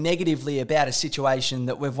 feeling negatively about a situation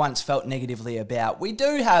that we've once felt negatively about. We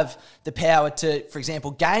do have the power to, for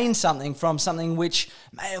example, gain something from something which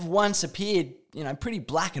may have once appeared, pretty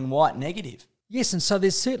black and white negative. Yes, and so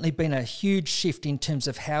there's certainly been a huge shift in terms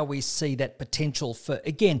of how we see that potential for,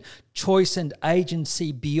 again, choice and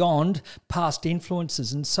agency beyond past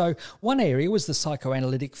influences. And so one area was the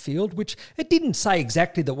psychoanalytic field, which it didn't say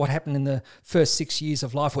exactly that what happened in the first 6 years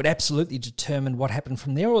of life would absolutely determine what happened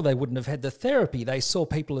from there, or they wouldn't have had the therapy. They saw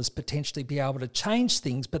people as potentially be able to change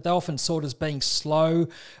things, but they often saw it as being slow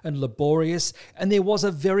and laborious. And there was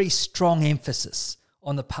a very strong emphasis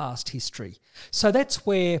on the past history. So that's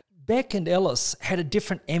where Beck and Ellis had a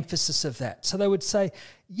different emphasis of that. So they would say,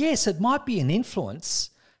 yes, it might be an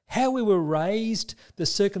influence, how we were raised, the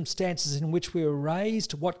circumstances in which we were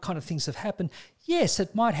raised, what kind of things have happened. Yes,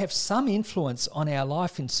 it might have some influence on our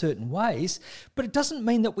life in certain ways, but it doesn't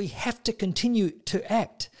mean that we have to continue to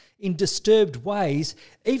act in disturbed ways,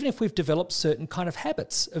 even if we've developed certain kind of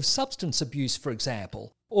habits of substance abuse, for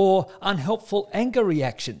example, or unhelpful anger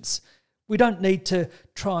reactions. We don't need to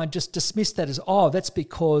try and just dismiss that as, oh, that's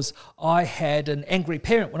because I had an angry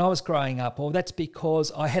parent when I was growing up, or that's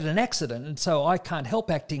because I had an accident and so I can't help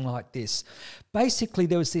acting like this. Basically,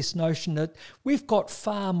 there was this notion that we've got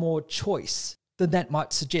far more choice than that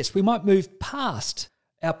might suggest. We might move past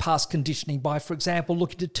our past conditioning by, for example,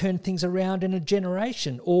 looking to turn things around in a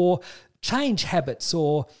generation, or change habits,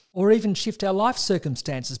 or even shift our life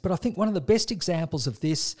circumstances. But I think one of the best examples of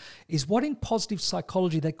this is what in positive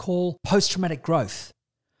psychology they call post-traumatic growth.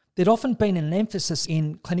 There'd often been an emphasis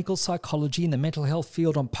in clinical psychology in the mental health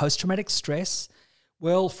field on post-traumatic stress.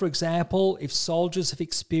 Well, for example, if soldiers have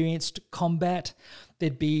experienced combat,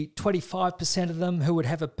 there'd be 25% of them who would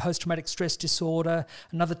have a post-traumatic stress disorder,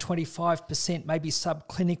 another 25% maybe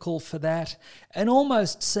subclinical for that, and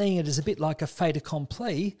almost seeing it as a bit like a fait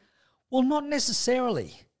accompli. Well, not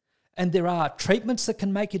necessarily. And there are treatments that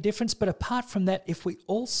can make a difference. But apart from that, if we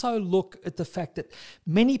also look at the fact that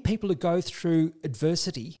many people who go through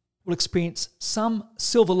adversity will experience some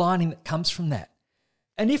silver lining that comes from that.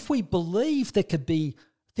 And if we believe there could be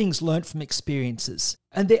things learnt from experiences,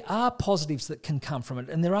 and there are positives that can come from it,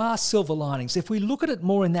 and there are silver linings, if we look at it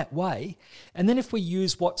more in that way, and then if we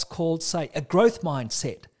use what's called, say, a growth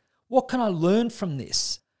mindset, what can I learn from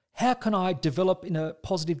this? How can I develop in a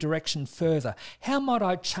positive direction further? How might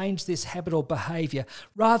I change this habit or behaviour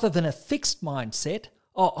rather than a fixed mindset?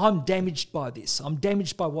 Oh, I'm damaged by this. I'm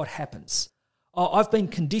damaged by what happens. Oh, I've been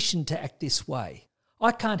conditioned to act this way.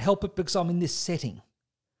 I can't help it because I'm in this setting.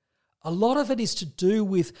 A lot of it is to do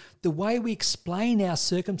with the way we explain our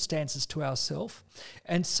circumstances to ourselves.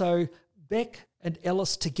 And so Beck and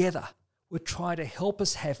Ellis together would try to help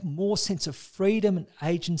us have more sense of freedom and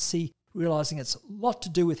agency, realising it's a lot to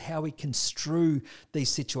do with how we construe these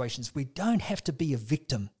situations. We don't have to be a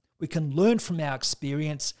victim. We can learn from our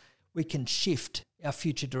experience. We can shift our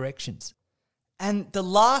future directions. And the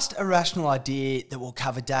last irrational idea that we'll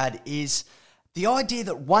cover, Dad, is the idea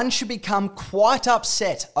that one should become quite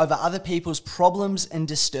upset over other people's problems and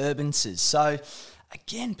disturbances. So,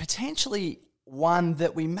 again, potentially one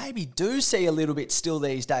that we maybe do see a little bit still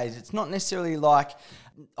these days. It's not necessarily like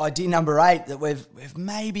idea number 8 that we've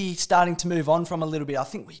maybe starting to move on from a little bit. I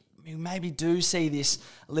think we maybe do see this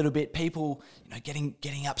a little bit. People,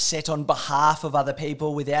 getting upset on behalf of other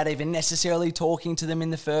people without even necessarily talking to them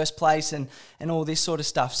in the first place, and all this sort of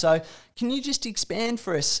stuff. So, can you just expand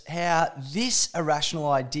for us how this irrational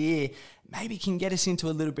idea maybe can get us into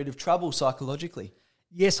a little bit of trouble psychologically?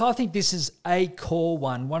 Yes, I think this is a core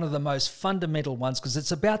one of the most fundamental ones, because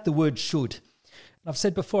it's about the word should. I've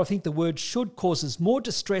said before, I think the word should causes more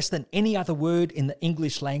distress than any other word in the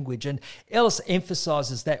English language. And Ellis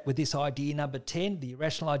emphasises that with this idea number 10, the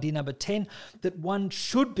irrational idea number 10, that one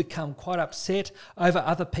should become quite upset over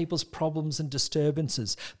other people's problems and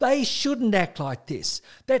disturbances. They shouldn't act like this.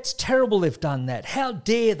 That's terrible they've done that. How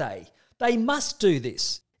dare they? They must do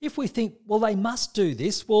this. If we think, well, they must do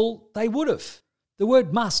this, well, they would have. The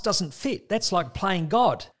word must doesn't fit. That's like playing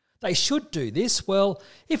God. They should do this. Well,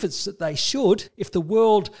 if it's that they should, if the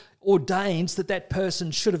world ordains that that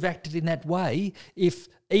person should have acted in that way, if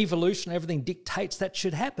evolution, everything dictates that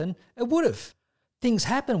should happen, it would have. Things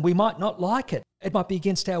happen. We might not like it. It might be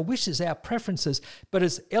against our wishes, our preferences. But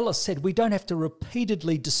as Ellis said, we don't have to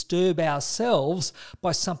repeatedly disturb ourselves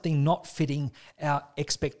by something not fitting our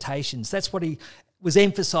expectations. That's what he was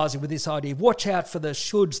emphasising with this idea. Watch out for the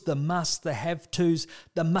shoulds, the musts, the have-tos,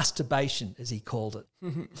 the masturbation, as he called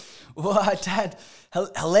it. Well, Dad,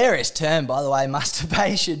 hilarious term, by the way,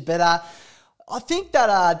 masturbation. But I think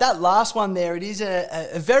that that last one there, it is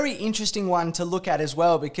a very interesting one to look at as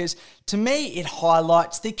well, because to me it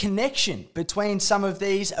highlights the connection between some of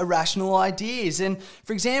these irrational ideas. And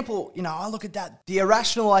for example, I look at that, the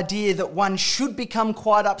irrational idea that one should become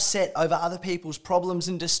quite upset over other people's problems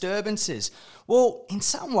and disturbances. Well, in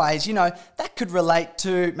some ways, that could relate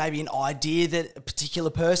to maybe an idea that a particular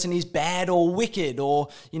person is bad or wicked, or,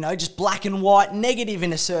 just black and white negative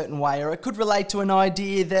in a certain way. Or it could relate to an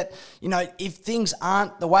idea that, if things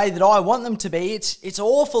aren't the way that I want them to be, it's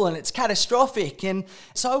awful and it's catastrophic. And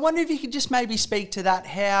so I wonder if you could just maybe speak to that,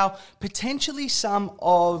 how potentially some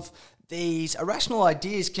of these irrational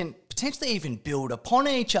ideas can potentially even build upon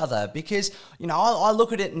each other, because, I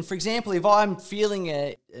look at it, and for example, if I'm feeling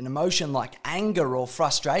an emotion like anger or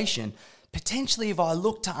frustration, potentially if I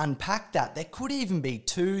look to unpack that, there could even be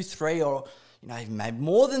 2, 3, or even maybe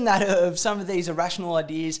more than that of some of these irrational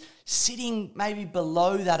ideas sitting maybe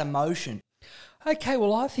below that emotion. Okay,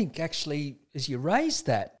 well, I think actually, as you raise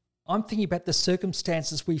that, I'm thinking about the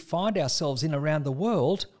circumstances we find ourselves in around the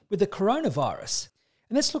world with the coronavirus.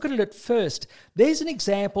 And let's look at it at first. There's an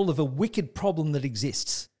example of a wicked problem that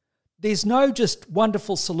exists. There's no just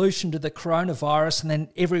wonderful solution to the coronavirus and then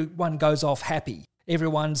everyone goes off happy.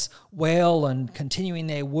 Everyone's well and continuing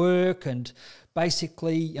their work and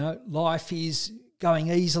basically, life is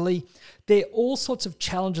going easily. There are all sorts of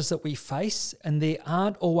challenges that we face and there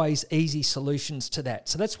aren't always easy solutions to that.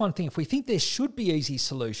 So that's one thing. If we think there should be easy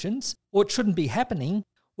solutions or it shouldn't be happening,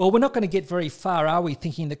 well, we're not going to get very far, are we,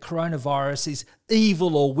 thinking the coronavirus is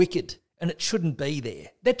evil or wicked and it shouldn't be there.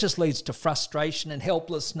 That just leads to frustration and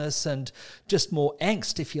helplessness and just more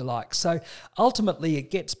angst, if you like. So ultimately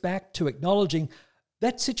it gets back to acknowledging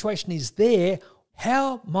that situation is there.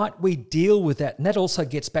 How might we deal with that? And that also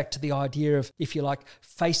gets back to the idea of, if you like,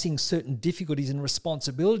 facing certain difficulties and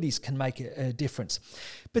responsibilities can make a difference.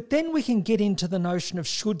 But then we can get into the notion of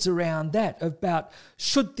shoulds around that, about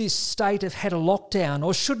should this state have had a lockdown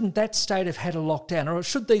or shouldn't that state have had a lockdown, or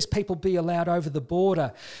should these people be allowed over the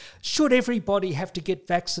border? Should everybody have to get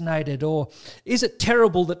vaccinated, or is it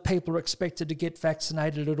terrible that people are expected to get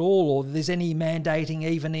vaccinated at all, or there's any mandating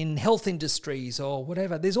even in health industries or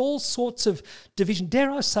whatever? There's all sorts of division.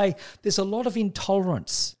 Dare I say, there's a lot of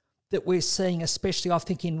intolerance that we're seeing, especially I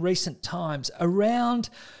think in recent times, around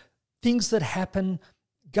things that happen,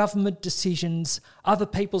 government decisions, other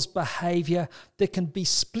people's behaviour. There can be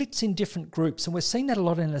splits in different groups, and we're seeing that a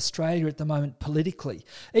lot in Australia at the moment politically,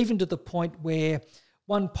 even to the point where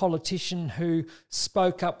one politician who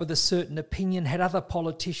spoke up with a certain opinion had other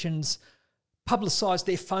politicians publicise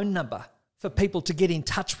their phone number for people to get in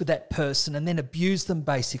touch with that person and then abuse them,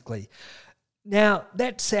 basically. Now,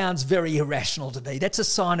 that sounds very irrational to me. That's a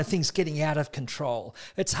sign of things getting out of control.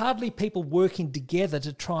 It's hardly people working together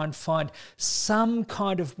to try and find some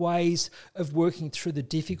kind of ways of working through the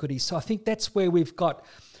difficulties. So I think that's where we've got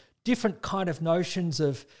different kind of notions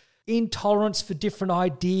of intolerance for different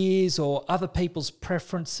ideas or other people's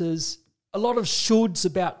preferences, a lot of shoulds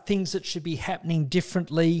about things that should be happening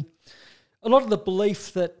differently, a lot of the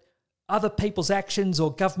belief that other people's actions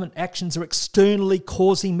or government actions are externally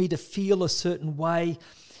causing me to feel a certain way.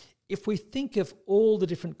 If we think of all the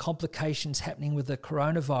different complications happening with the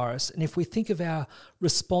coronavirus, and if we think of our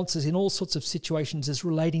responses in all sorts of situations as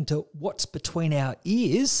relating to what's between our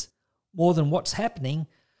ears more than what's happening,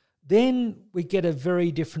 then we get a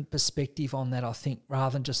very different perspective on that, I think,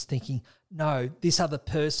 rather than just thinking, no, this other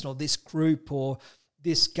person or this group or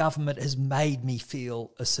this government has made me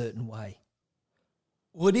feel a certain way.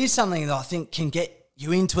 Well, it is something that I think can get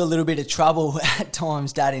you into a little bit of trouble at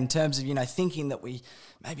times, Dad, in terms of, thinking that we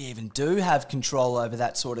maybe even do have control over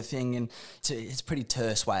that sort of thing. And it's a pretty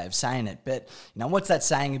terse way of saying it. But, what's that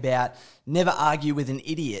saying about never argue with an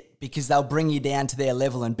idiot because they'll bring you down to their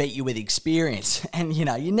level and beat you with experience? And,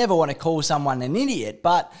 you never want to call someone an idiot.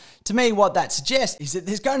 But to me, what that suggests is that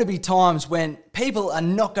there's going to be times when people are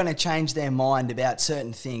not going to change their mind about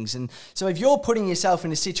certain things. And so if you're putting yourself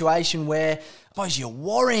in a situation where, I suppose, you're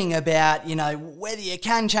worrying about, whether you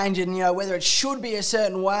can change it and, whether it should be a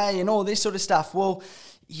certain way and all this sort of stuff, well,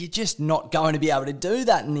 you're just not going to be able to do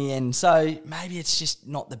that in the end. So maybe it's just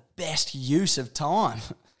not the best use of time.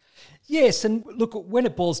 Yes, and look, when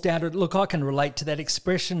it boils down to it, I can relate to that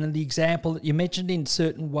expression and the example that you mentioned in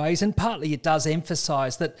certain ways, and partly it does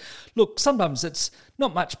emphasise that, sometimes it's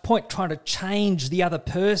not much point trying to change the other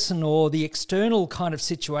person or the external kind of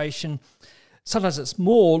situation. Sometimes it's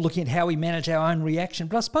more looking at how we manage our own reaction.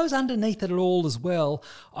 But I suppose underneath it all as well,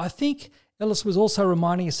 I think Ellis was also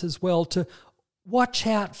reminding us as well to watch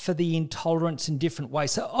out for the intolerance in different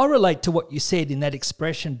ways. So I relate to what you said in that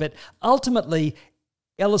expression, but ultimately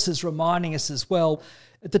Ellis is reminding us as well,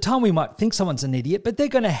 at the time we might think someone's an idiot, but they're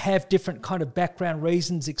going to have different kind of background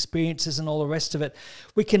reasons, experiences and all the rest of it.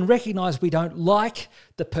 We can recognise we don't like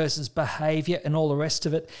the person's behaviour and all the rest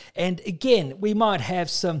of it. And again, we might have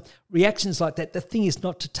some reactions like that. The thing is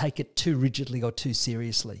not to take it too rigidly or too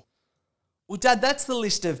seriously. Well, Dad, that's the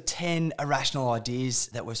list of 10 irrational ideas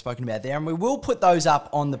that we've spoken about there, and we will put those up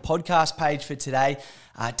on the podcast page for today,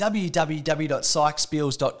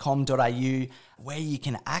 www.psychspiels.com.au, where you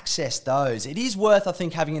can access those. It is worth, I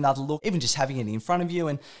think, having another look, even just having it in front of you,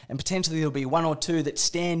 and potentially there'll be one or two that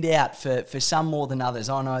stand out for some more than others.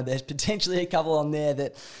 I know there's potentially a couple on there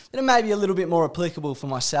that are maybe a little bit more applicable for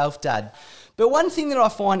myself, Dad. But one thing that I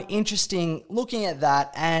find interesting looking at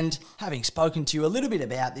that, and having spoken to you a little bit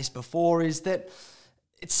about this before, is that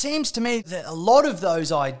it seems to me that a lot of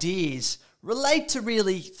those ideas relate to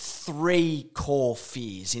really three core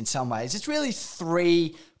fears in some ways. It's really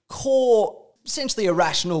three core, essentially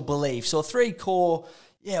irrational beliefs, or three core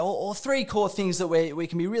things that we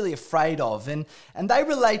can be really afraid of. And they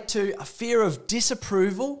relate to a fear of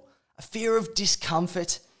disapproval, a fear of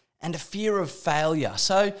discomfort, and a fear of failure.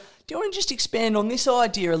 So do do you want to just expand on this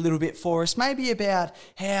idea a little bit for us, maybe about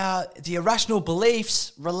how the irrational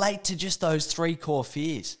beliefs relate to just those three core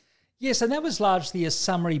fears? Yes, and that was largely a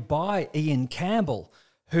summary by Ian Campbell,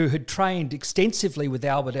 who had trained extensively with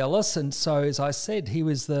Albert Ellis. And so, as I said, he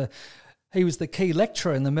was the key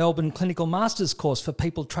lecturer in the Melbourne Clinical Masters course for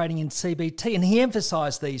people training in CBT. And he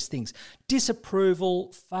emphasised these things: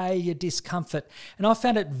 disapproval, failure, discomfort. And I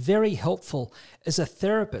found it very helpful as a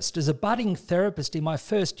therapist, as a budding therapist in my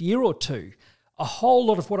first year or two. A whole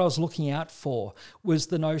lot of what I was looking out for was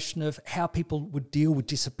the notion of how people would deal with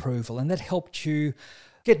disapproval. And that helped you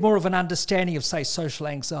get more of an understanding of, say, social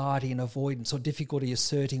anxiety and avoidance or difficulty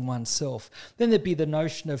asserting oneself. Then there'd be the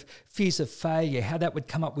notion of fears of failure, how that would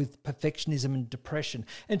come up with perfectionism and depression.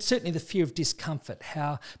 And certainly the fear of discomfort,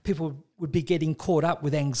 how people would be getting caught up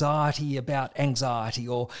with anxiety about anxiety,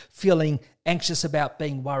 or feeling anxious about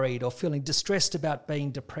being worried, or feeling distressed about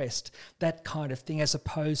being depressed, that kind of thing, as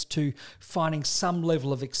opposed to finding some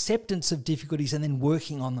level of acceptance of difficulties and then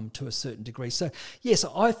working on them to a certain degree. So yes,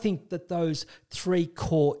 I think that those three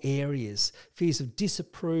core areas, fears of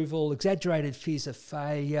disapproval, exaggerated fears of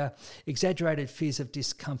failure, exaggerated fears of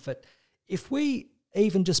discomfort, if we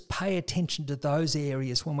even just pay attention to those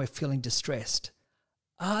areas when we're feeling distressed,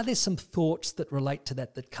 are there some thoughts that relate to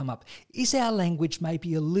that come up? Is our language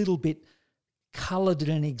maybe a little bit coloured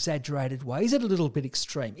in an exaggerated way? Is it a little bit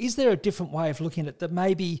extreme? Is there a different way of looking at it that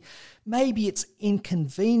maybe it's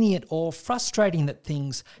inconvenient or frustrating that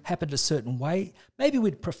things happened a certain way? Maybe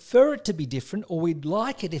we'd prefer it to be different, or we'd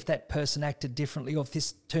like it if that person acted differently or if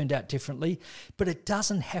this turned out differently, but it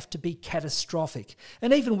doesn't have to be catastrophic.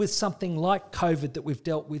 And even with something like COVID that we've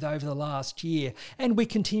dealt with over the last year and we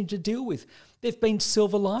continue to deal with, there have been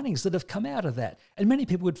silver linings that have come out of that. And many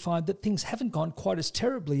people would find that things haven't gone quite as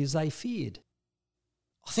terribly as they feared.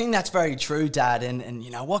 I think that's very true, Dad. And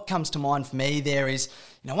what comes to mind for me there is,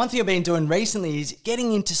 one thing I've been doing recently is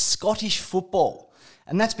getting into Scottish football.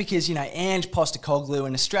 And that's because, Ange Postecoglou,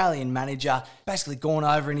 an Australian manager, basically gone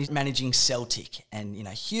over and he's managing Celtic, and,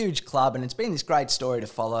 huge club. And it's been this great story to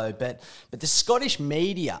follow. But the Scottish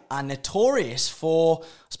media are notorious for, I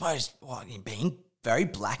suppose, being very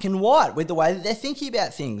black and white with the way that they're thinking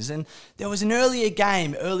about things. And there was an earlier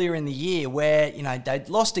in the year where, they'd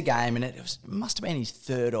lost a game, and it must have been his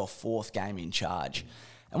third or fourth game in charge.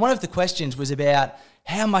 And one of the questions was about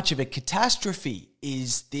how much of a catastrophe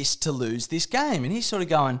is this to lose this game? And he's sort of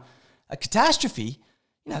going, a catastrophe?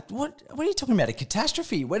 What are you talking about, a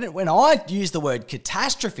catastrophe? When I use the word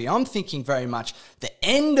catastrophe, I'm thinking very much the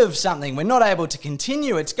end of something. We're not able to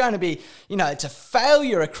continue. It's going to be, it's a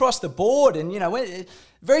failure across the board. And,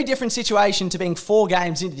 very different situation to being 4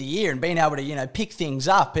 games into the year and being able to, pick things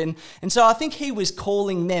up. And so I think he was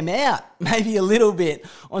calling them out maybe a little bit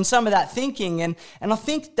on some of that thinking. And I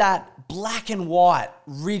think that black and white,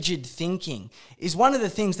 rigid thinking is one of the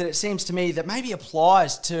things that it seems to me that maybe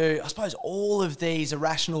applies to, I suppose, all of these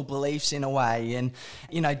irrational beliefs in a way. And,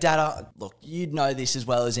 Dad, look, you'd know this as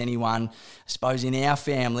well as anyone, I suppose, in our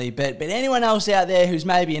family, but anyone else out there who's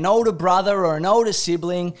maybe an older brother or an older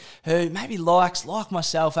sibling who maybe likes, like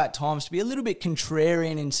myself at times, to be a little bit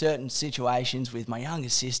contrarian in certain situations with my younger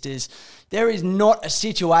sisters, there is not a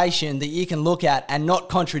situation that you can look at and not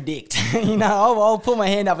contradict. I'll put my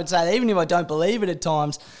hand up and say that even if I don't believe it at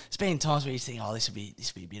times, there's been times where you think, this would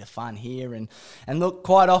be a bit of fun here. And look,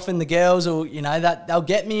 quite often the girls will, that they'll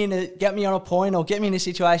get me on a point or get me in a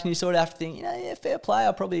situation you sort of have to think, yeah, fair play,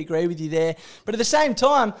 I'll probably agree with you there. But at the same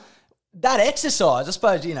time, that exercise, I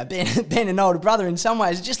suppose, being an older brother in some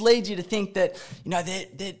ways, it just leads you to think that,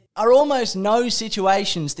 there are almost no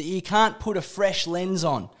situations that you can't put a fresh lens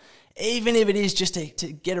on, even if it is just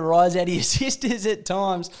to get a rise out of your sisters at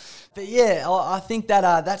times. But yeah, I think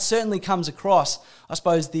that certainly comes across, I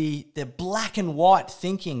suppose, the black and white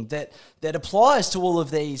thinking that applies to all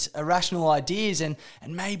of these irrational ideas and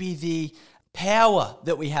maybe the power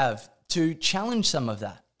that we have to challenge some of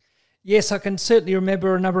that. Yes, I can certainly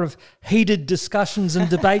remember a number of heated discussions and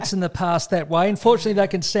debates in the past that way. Unfortunately, they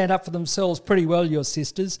can stand up for themselves pretty well, your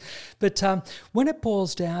sisters. But when it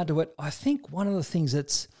boils down to it, I think one of the things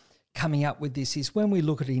that's coming up with this is when we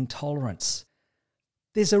look at intolerance,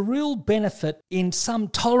 there's a real benefit in some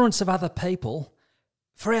tolerance of other people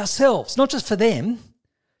for ourselves, not just for them,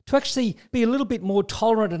 to actually be a little bit more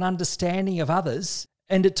tolerant and understanding of others,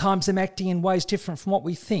 and at times them acting in ways different from what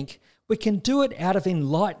we think. We can do it out of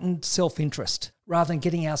enlightened self-interest rather than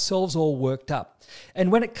getting ourselves all worked up.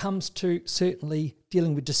 And when it comes to certainly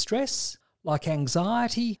dealing with distress, like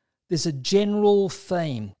anxiety, there's a general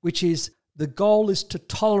theme, which is the goal is to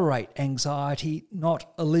tolerate anxiety,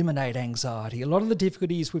 not eliminate anxiety. A lot of the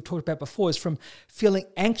difficulties we've talked about before is from feeling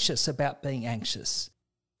anxious about being anxious.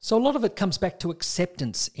 So a lot of it comes back to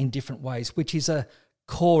acceptance in different ways, which is a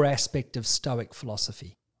core aspect of Stoic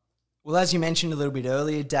philosophy. Well, as you mentioned a little bit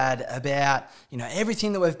earlier, Dad, about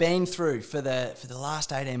everything that we've been through for the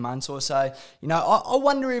last 18 months or so, I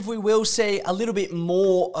wonder if we will see a little bit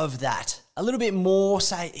more of that, a little bit more,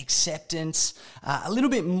 say, acceptance, a little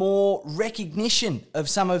bit more recognition of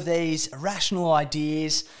some of these irrational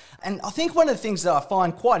ideas. And I think one of the things that I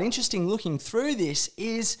find quite interesting looking through this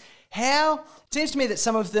is how it seems to me that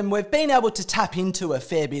some of them we've been able to tap into a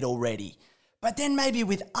fair bit already. But then maybe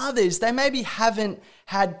with others, they maybe haven't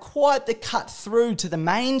had quite the cut through to the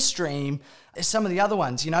mainstream as some of the other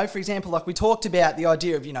ones. For example, like we talked about the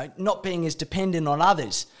idea of, not being as dependent on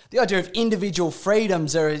others. The idea of individual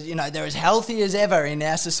freedoms are, they're as healthy as ever in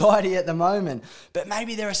our society at the moment. But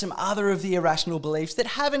maybe there are some other of the irrational beliefs that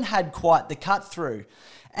haven't had quite the cut through.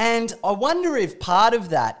 And I wonder if part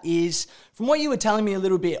of that is, from what you were telling me a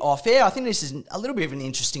little bit off air, I think this is a little bit of an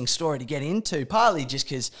interesting story to get into, partly just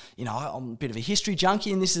because, I'm a bit of a history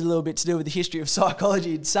junkie and this is a little bit to do with the history of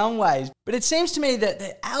psychology in some ways. But it seems to me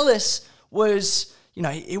that Alice was,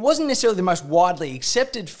 it wasn't necessarily the most widely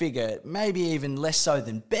accepted figure, maybe even less so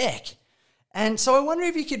than Beck. And so I wonder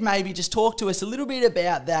if you could maybe just talk to us a little bit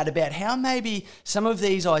about that, about how maybe some of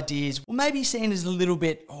these ideas were maybe seen as a little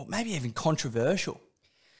bit, or maybe even controversial.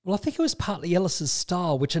 Well, I think it was partly Ellis's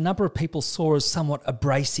style, which a number of people saw as somewhat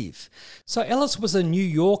abrasive. So Ellis was a New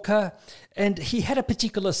Yorker and he had a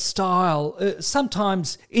particular style,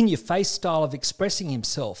 sometimes in-your-face style of expressing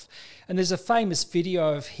himself. And there's a famous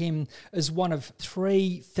video of him as one of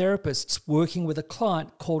 3 therapists working with a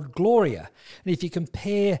client called Gloria. And if you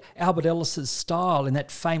compare Albert Ellis's style in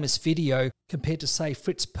that famous video compared to, say,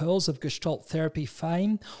 Fritz Perls of Gestalt therapy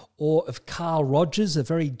fame, or of Carl Rogers, a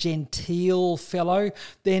very genteel fellow,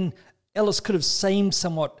 then Ellis could have seemed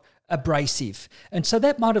somewhat abrasive. And so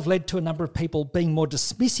that might have led to a number of people being more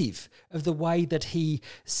dismissive of the way that he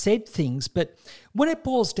said things. But when it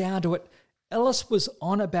boils down to it, Ellis was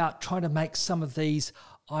on about trying to make some of these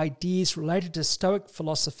ideas related to Stoic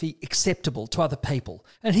philosophy acceptable to other people.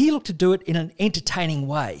 And he looked to do it in an entertaining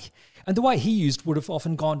way. And the way he used would have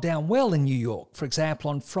often gone down well in New York. For example,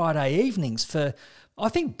 on Friday evenings for, I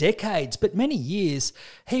think, decades, but many years,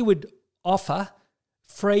 he would offer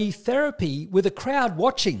free therapy with a crowd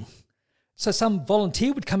watching. So some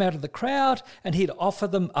volunteer would come out of the crowd and he'd offer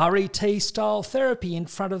them RET-style therapy in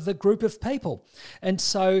front of the group of people. And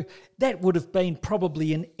so that would have been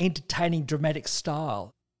probably an entertaining, dramatic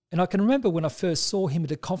style. And I can remember when I first saw him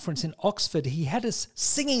at a conference in Oxford, he had us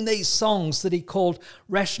singing these songs that he called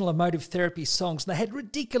rational emotive therapy songs. And they had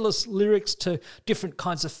ridiculous lyrics to different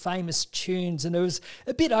kinds of famous tunes. And it was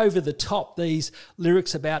a bit over the top, these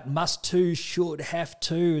lyrics about must to, should, have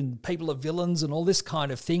to, and people are villains and all this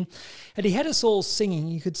kind of thing. And he had us all singing.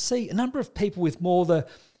 You could see a number of people with more the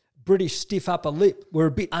British stiff upper lip were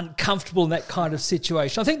a bit uncomfortable in that kind of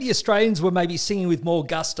situation. I think the Australians were maybe singing with more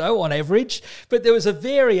gusto on average, but there was a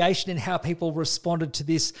variation in how people responded to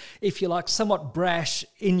this, if you like, somewhat brash,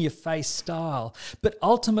 in-your-face style. But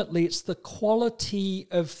ultimately, it's the quality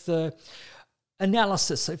of the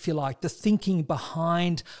analysis, if you like, the thinking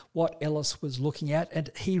behind what Ellis was looking at, and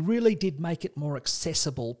he really did make it more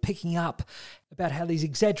accessible, picking up about how these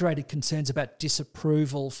exaggerated concerns about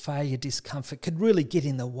disapproval, failure, discomfort could really get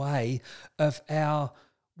in the way of our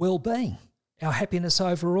well-being, our happiness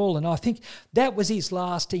overall. And I think that was his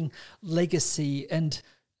lasting legacy. And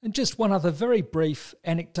just one other very brief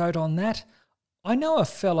anecdote on that. I know a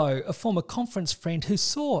former conference friend who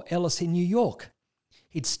saw Ellis in New York.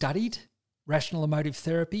 He'd studied rational emotive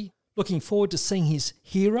therapy, looking forward to seeing his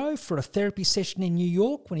hero for a therapy session in New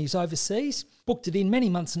York when he's overseas, booked it in many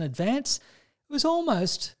months in advance. It was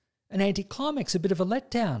almost an anticlimax, a bit of a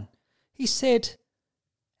letdown. He said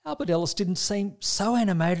Albert Ellis didn't seem so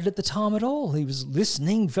animated at the time at all. He was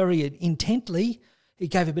listening very intently. He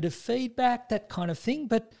gave a bit of feedback, that kind of thing.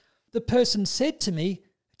 But the person said to me,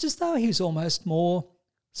 it's as though he was almost more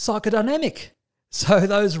psychodynamic. So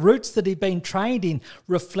those roots that he'd been trained in,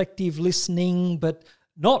 reflective listening, but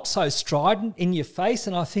not so strident in your face.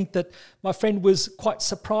 And I think that my friend was quite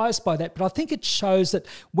surprised by that. But I think it shows that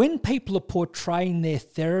when people are portraying their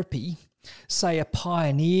therapy, say a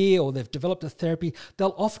pioneer or they've developed a therapy,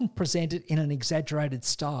 they'll often present it in an exaggerated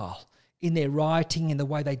style, in their writing, in the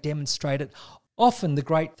way they demonstrate it. Often the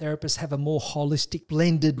great therapists have a more holistic,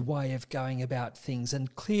 blended way of going about things.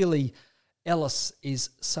 And clearly Ellis is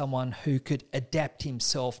someone who could adapt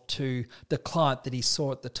himself to the client that he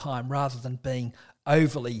saw at the time rather than being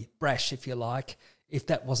overly brash, if you like, if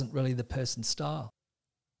that wasn't really the person's style.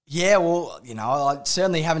 Yeah, well, I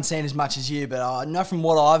certainly haven't seen as much as you, but I know from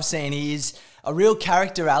what I've seen, he is a real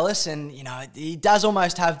character, Alice, and, he does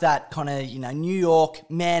almost have that kind of, New York,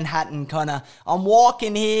 Manhattan kind of, I'm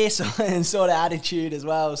walking here sort of attitude as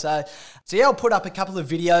well. So yeah, I'll put up a couple of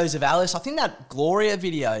videos of Alice. I think that Gloria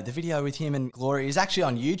video, the video with him and Gloria, is actually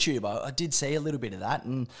on YouTube. I did see a little bit of that,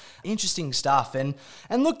 and interesting stuff. And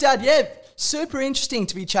look, Dad, yeah, super interesting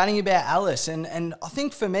to be chatting about Alice. And I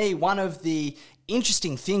think for me, one of the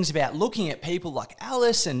interesting things about looking at people like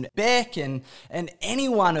Alice and Beck and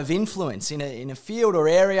anyone of influence in a field or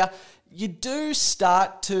area, you do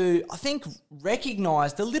start to, I think,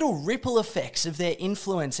 recognise the little ripple effects of their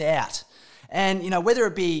influence out. And, whether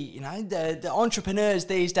it be, the entrepreneurs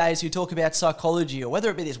these days who talk about psychology, or whether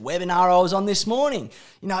it be this webinar I was on this morning,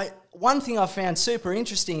 one thing I found super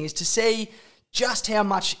interesting is to see just how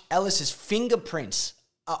much Alice's fingerprints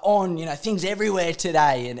on things everywhere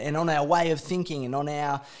today, and on our way of thinking, and on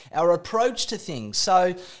our approach to things.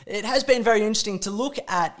 So it has been very interesting to look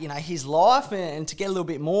at his life, and to get a little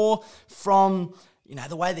bit more from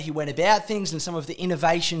the way that he went about things and some of the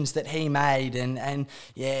innovations that he made, and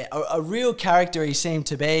yeah, a real character he seemed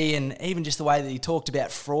to be. And even just the way that he talked about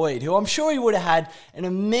Freud, who I'm sure he would have had an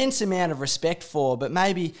immense amount of respect for, but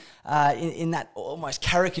maybe in that almost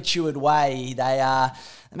caricatured way, they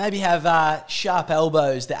maybe have sharp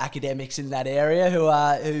elbows, the academics in that area, who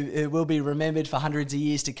will be remembered for hundreds of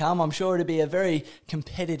years to come. I'm sure it'd be a very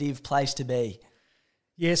competitive place to be.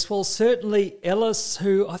 Yes, well, certainly Ellis,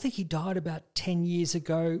 who I think he died about 10 years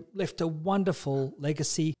ago, left a wonderful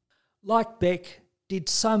legacy. Like Beck, did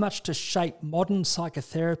so much to shape modern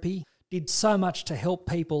psychotherapy, did so much to help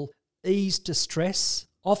people ease distress,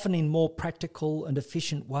 often in more practical and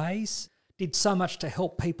efficient ways, did so much to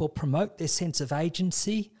help people promote their sense of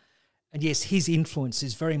agency. And yes, his influence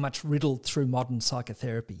is very much riddled through modern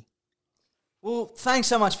psychotherapy. Well, thanks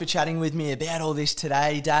so much for chatting with me about all this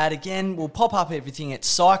today, Dad. Again, we'll pop up everything at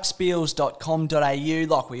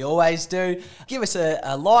psychspiels.com.au like we always do. Give us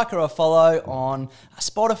a like or a follow on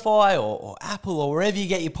Spotify or Apple or wherever you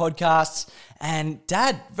get your podcasts. And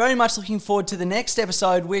Dad, very much looking forward to the next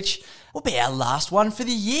episode, which will be our last one for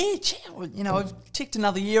the year. We've ticked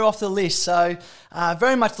another year off the list. So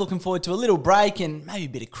very much looking forward to a little break and maybe a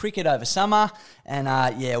bit of cricket over summer. And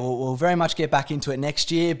we'll very much get back into it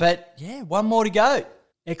next year. But yeah, one more to go.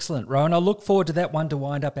 Excellent, Rowan. I look forward to that one to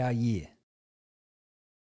wind up our year.